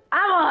encumbered?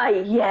 Am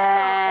I?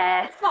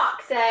 Yes!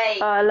 Fuck's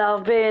sake. I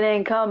love being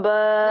encumbered.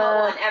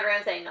 Not 1.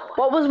 Everyone's saying not 1.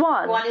 What was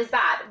 1? 1 is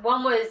bad.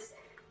 1 was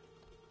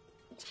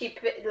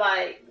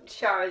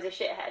Shara is a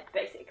shithead,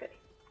 basically.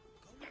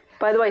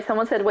 By the way,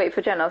 someone said wait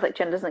for Jen. I was like,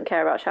 Jen doesn't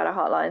care about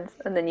Shadowheart lines.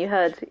 And then you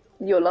heard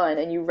your line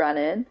and you ran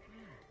in.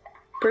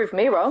 Prove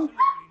me wrong.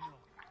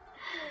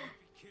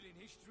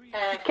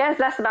 She cares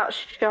less about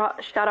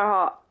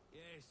Shadowheart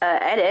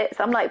edits.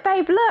 I'm like,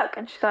 babe, look.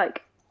 And she's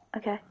like,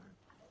 okay.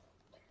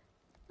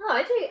 No,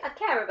 I do. I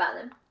care about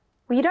them.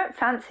 Well, you don't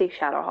fancy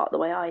Shadowheart the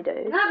way I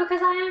do. No,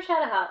 because I am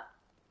Shadowheart.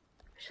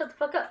 Shut the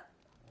fuck up.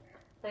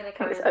 I'm gonna I think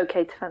carry it's on.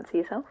 okay to fancy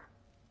yourself.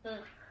 Mm.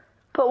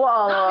 Put what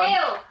armor Not on?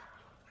 real.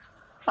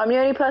 I'm the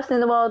only person in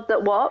the world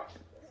that what?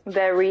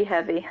 Very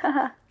heavy.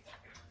 Yeah.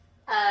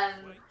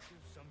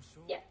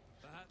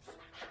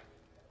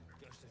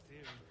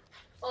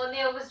 Well,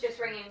 Neil was just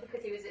ringing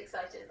because he was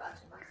excited about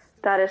tomorrow.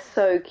 That is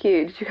so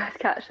cute. Did you guys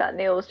catch that?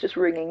 Neil's just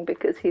ringing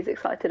because he's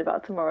excited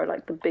about tomorrow,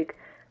 like the big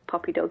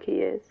puppy dog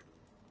he is.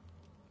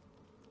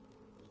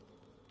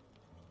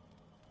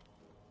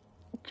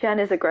 Jen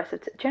is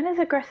aggressive. Jen is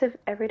aggressive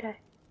every day.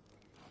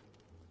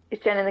 Is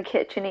Jen in the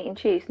kitchen eating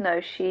cheese?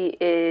 No, she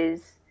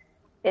is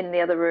in the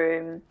other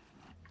room.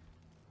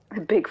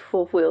 The big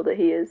fourth wheel that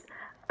he is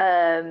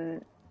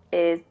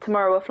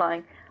tomorrow we're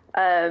flying.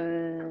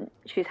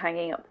 She's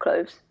hanging up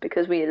clothes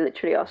because we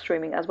literally are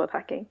streaming as we're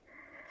packing.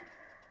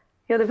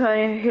 You're the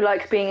pony who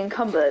likes being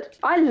encumbered.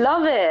 I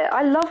love it.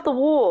 I love the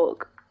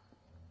walk.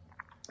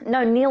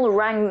 No, Neil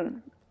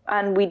rang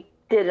and she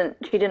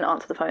didn't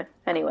answer the phone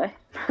anyway.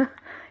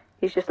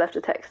 He's just left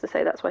a text to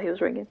say that's why he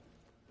was ringing.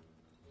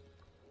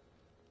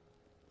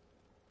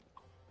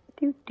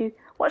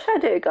 What should I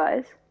do,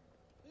 guys?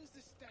 Where's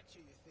the statue,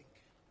 you think?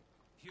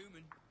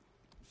 Human?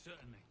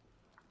 Certainly.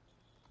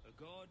 A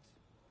god?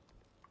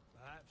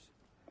 Perhaps.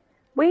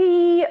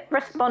 We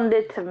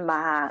responded to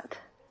Matt.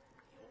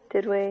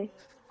 Did we? I'm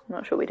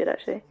not sure we did,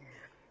 actually.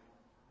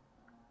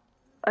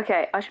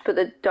 Okay, I should put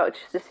the Dark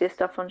Justicia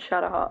stuff on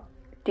Shadowheart.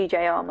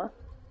 DJ Armor.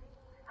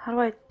 How do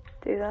I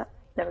do that?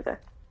 There we go.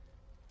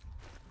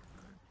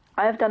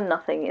 I have done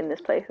nothing in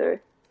this playthrough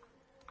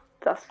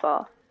thus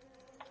far,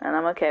 and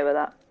I'm okay with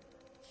that.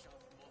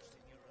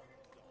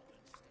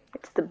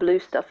 It's the blue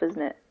stuff,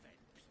 isn't it?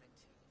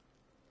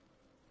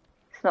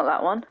 It's not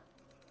that one.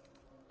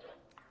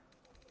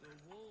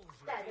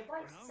 Dad, if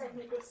I send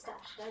me this stuff,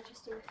 should I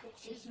just do a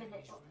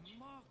 15-minute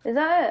watch? Is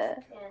that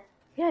it? Yeah.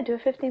 Yeah, do a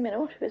 15-minute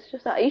watch if it's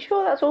just that. Are you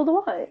sure that's all the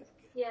whites?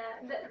 Yeah,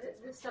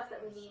 the stuff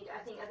that we need. I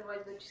think otherwise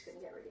we're just going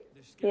to get rid of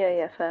it.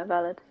 Yeah, fair,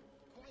 valid.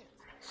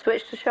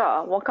 Switch to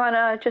Shah. What kind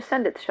of... Just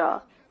send it to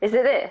Shah. Is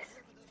it this?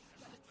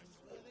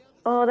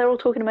 Oh, they're all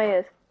talking in my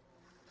ears.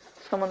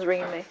 Someone's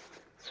ringing me.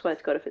 Swear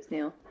to God if it's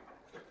Neil.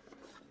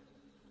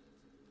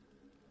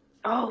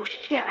 Oh,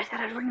 shit, I said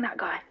I'd ring that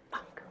guy.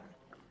 Fuck.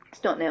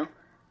 It's not Neil.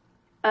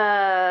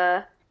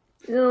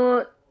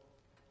 No.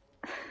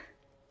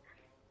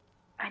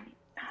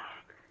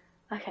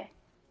 Okay.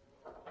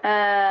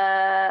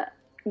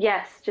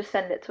 Yes, just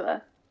send it to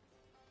her.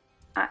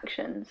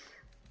 Actions.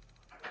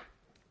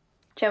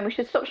 Jen, we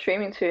should stop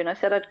streaming soon. I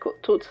said I'd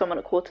talk to someone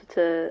at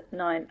 8:45,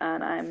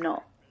 and I am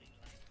not.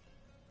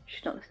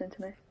 She's not listening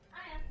to me.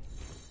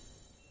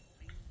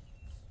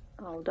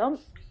 Hold on.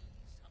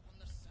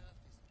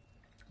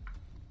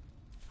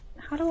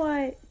 How do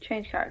I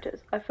change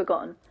characters? I've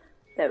forgotten.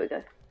 There we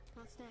go.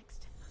 What's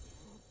next?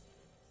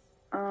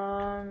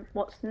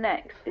 What's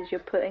next is you're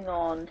putting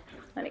on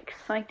an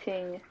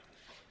exciting...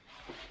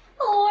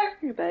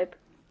 Hey, babe.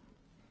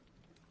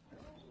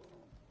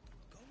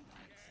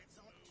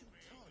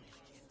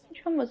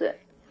 Which one was it?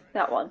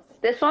 That one.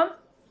 This one?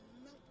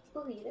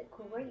 Oh, you look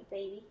great,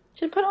 baby.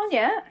 Should I put it on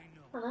yet?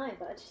 I know,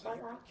 but I just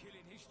like that.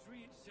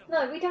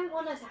 No, we don't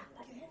want her to have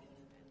that yet.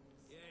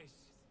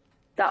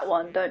 That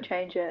one. Don't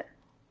change it.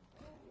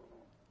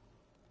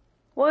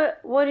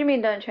 What do you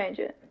mean don't change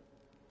it?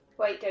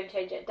 Wait, don't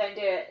change it. Don't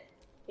do it.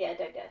 Yeah,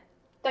 don't do it.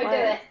 Don't Why? do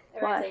it. Why?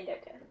 Everyone's saying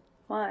don't do it.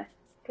 Why?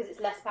 Because it's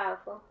less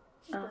powerful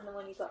than the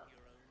one you got.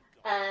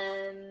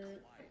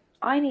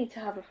 I need to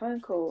have a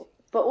phone call.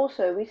 But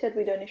also, we said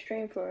we'd only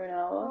stream for an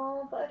hour.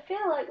 Oh, but I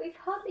feel like we've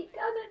hardly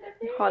done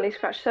anything. Hardly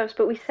scratched the surface,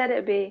 but we said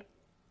it'd be...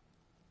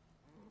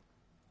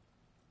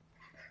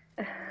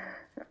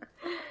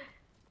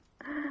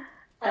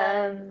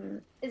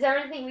 Is there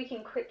anything we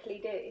can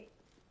quickly do?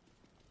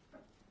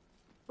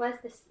 Where's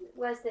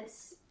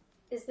this?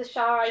 Is the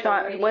Shah Idol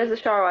really? Where's the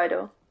Shah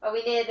Idol? Are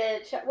we near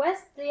the... Where's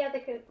the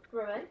other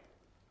remote?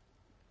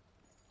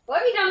 What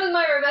have you done with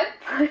my remote?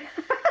 I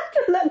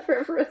had to look for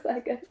it for a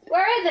second.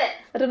 Where is it?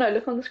 I don't know,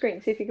 look on the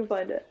screen, see if you can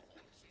find it.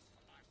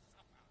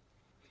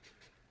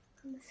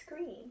 On the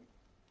screen?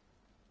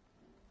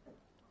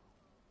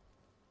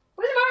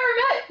 Where's my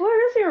remote?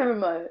 Where is your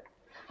remote?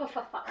 Oh,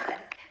 for fuck's sake.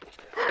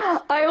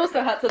 I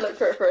also had to look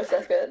for it for a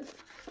second.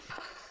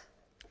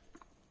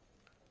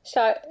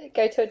 Shall I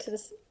go to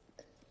this?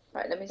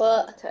 Right, let me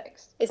Well, see the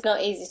text. It's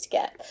not easy to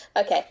get.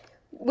 Okay,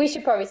 we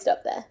should probably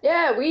stop there.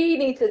 Yeah, we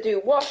need to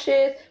do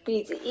washes, we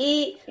need to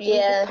eat, we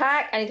need to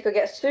pack, I need to go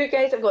get a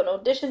suitcase, I've got an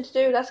audition to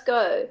do, let's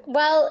go.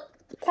 Well,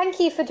 thank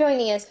you for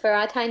joining us for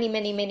our tiny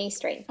mini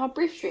stream. Our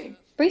brief stream.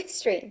 Brief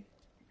stream.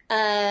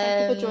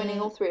 Thank you for joining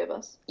all three of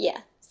us. Yeah,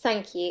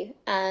 thank you.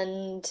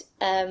 And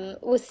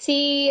we'll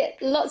see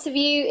lots of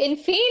you in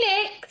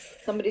Phoenix.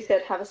 Somebody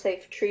said have a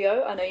safe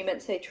trio. I know you meant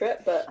to say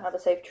trip, but have a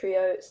safe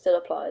trio still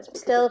applies.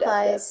 Still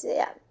applies,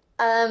 yeah.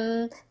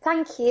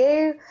 Thank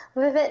you.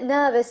 I'm a bit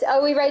nervous.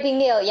 Are we raiding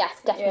Neil?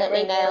 Yes,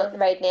 definitely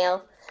raid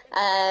Neil.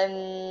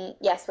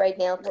 Yes, raid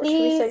Neil. Please. What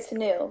should we say to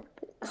Neil?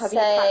 Have you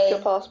packed your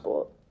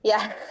passport?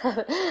 Yeah,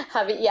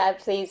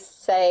 please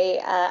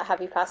say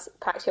have you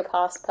packed your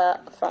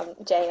passport from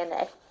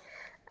J&A.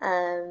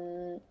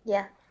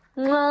 Yeah.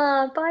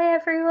 Bye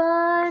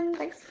everyone.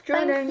 Thanks for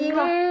joining. Thank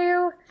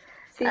you.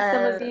 See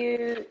some of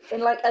you in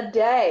like a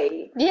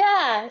day.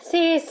 Yeah,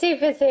 see you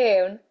super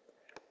soon.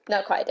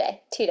 Not quite a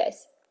day, 2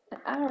 days. An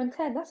hour and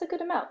 10, that's a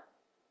good amount.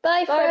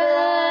 Bye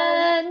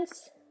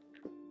friends. Everyone.